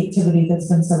all the activity that's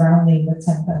been surrounding the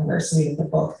 10th anniversary of the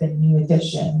book, the new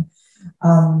edition,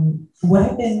 what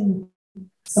have been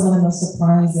some of the most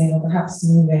surprising or perhaps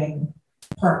moving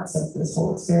parts of this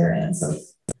whole experience of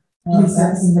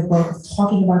resurrecting the book,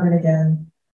 talking about it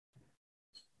again?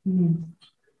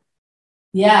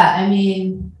 Yeah, I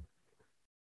mean,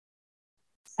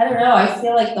 I don't know. I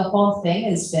feel like the whole thing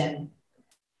has been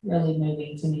really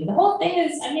moving to me. The whole thing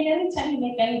is, I mean, anytime you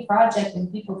make any project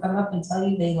and people come up and tell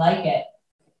you they like it,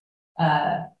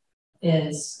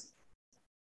 is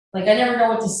Like I never know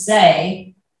what to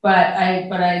say, but I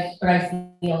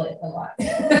feel it a lot,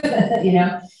 you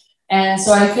know? And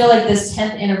so I feel like this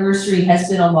 10th anniversary has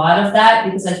been a lot of that,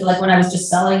 because I feel like when I was just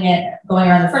selling it, going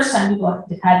around the first time, people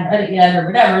hadn't read it yet or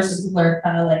whatever. So people are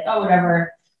kind of like, oh,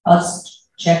 whatever, I'll just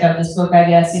check out this book, I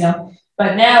guess, you know?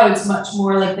 But now it's much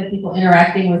more like the people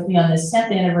interacting with me on this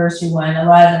 10th anniversary one. A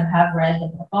lot of them have read the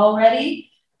book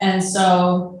already. And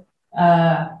so,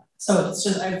 so it's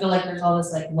just, I feel like there's all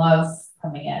this like love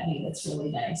coming at me that's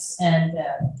really nice. And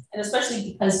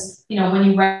especially because, you know, when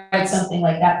you write something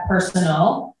like that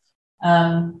personal,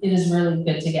 it is really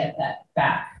good to get that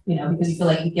back, you know, because you feel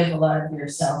like you give a lot of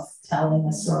yourself telling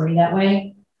a story that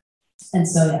way. And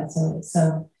so, yeah,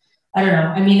 so I don't know.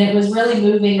 I mean, it was really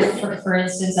moving. For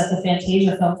instance, at the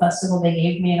Fantasia Film Festival, they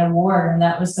gave me an award, and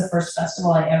that was the first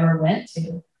festival I ever went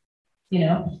to. You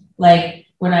know, like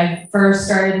when I first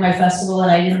started my festival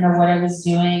and I didn't know what I was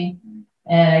doing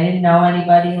and I didn't know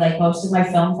anybody, like most of my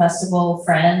film festival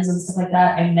friends and stuff like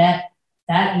that, I met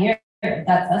that year at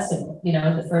that festival, you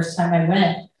know, the first time I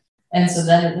went. And so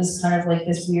then it was kind of like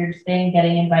this weird thing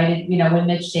getting invited, you know, when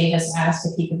Mitch Davis asked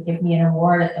if he could give me an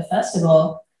award at the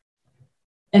festival.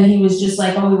 And he was just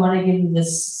like, oh, we want to give you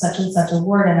this such and such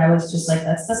award. And I was just like,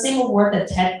 that's the same award that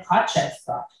Ted Kotcheff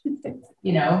got,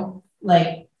 you know,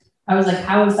 like, I was like,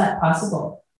 how is that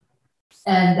possible?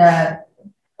 And,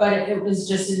 but it was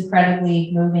just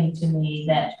incredibly moving to me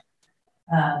that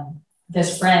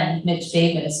this friend, Mitch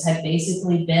Davis, had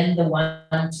basically been the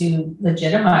one to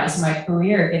legitimize my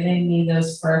career, giving me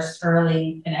those first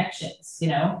early connections, you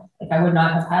know, like I would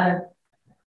not have had a,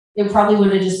 it probably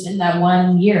would have just been that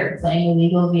 1 year playing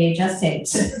illegal VHS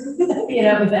tapes, you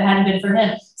know, if it hadn't been for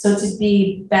him. So to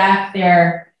be back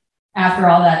there after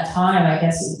all that time, I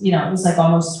guess, you know, it was like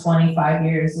almost 25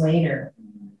 years later,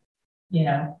 you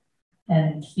know,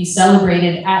 and be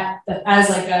celebrated as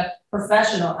like a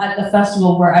professional at the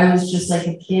festival where I was just like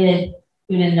a kid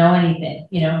who didn't know anything,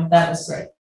 you know, that was great.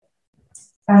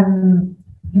 You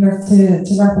know,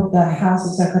 to wrap up the House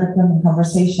of Psychotic Women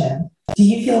conversation, do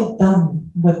you feel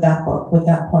done with that book, with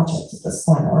that project at this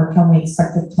point, or can we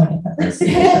expect it 20th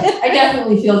anniversary? I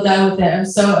definitely feel done with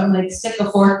it. I'm like, stick a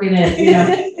fork in it, you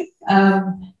know.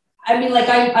 I mean, like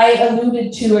I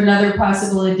alluded to another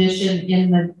possible edition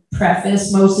in the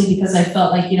preface, mostly because I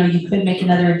felt like, you know, you could make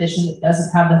another edition that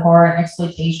doesn't have the horror and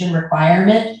exploitation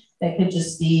requirement. That could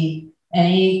just be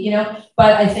any, you know,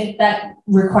 but I think that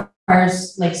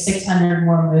requires like 600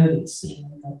 more movies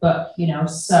being in the book, you know,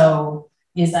 so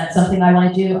is that something I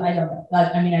want to do? I don't know.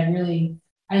 I mean,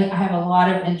 I have a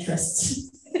lot of interests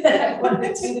that I want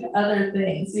to do other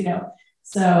things, you know,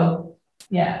 so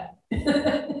yeah.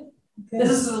 This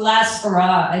is the last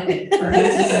hurrah, I think, for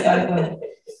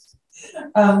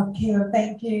Kier,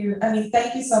 thank you. I mean,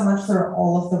 thank you so much for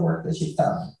all of the work that you've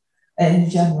done in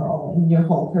general in your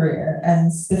whole career,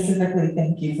 and specifically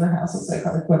thank you for House of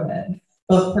Psychotic Women,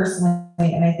 both personally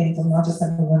and I think from not just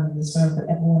everyone in this room, but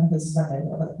everyone who's run it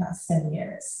over the past 10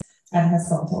 years and has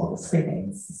gone to all the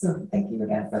screenings. So thank you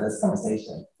again for this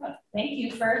conversation. Thank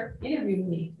you for interviewing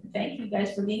me. Thank you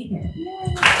guys for being here.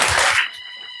 Yay.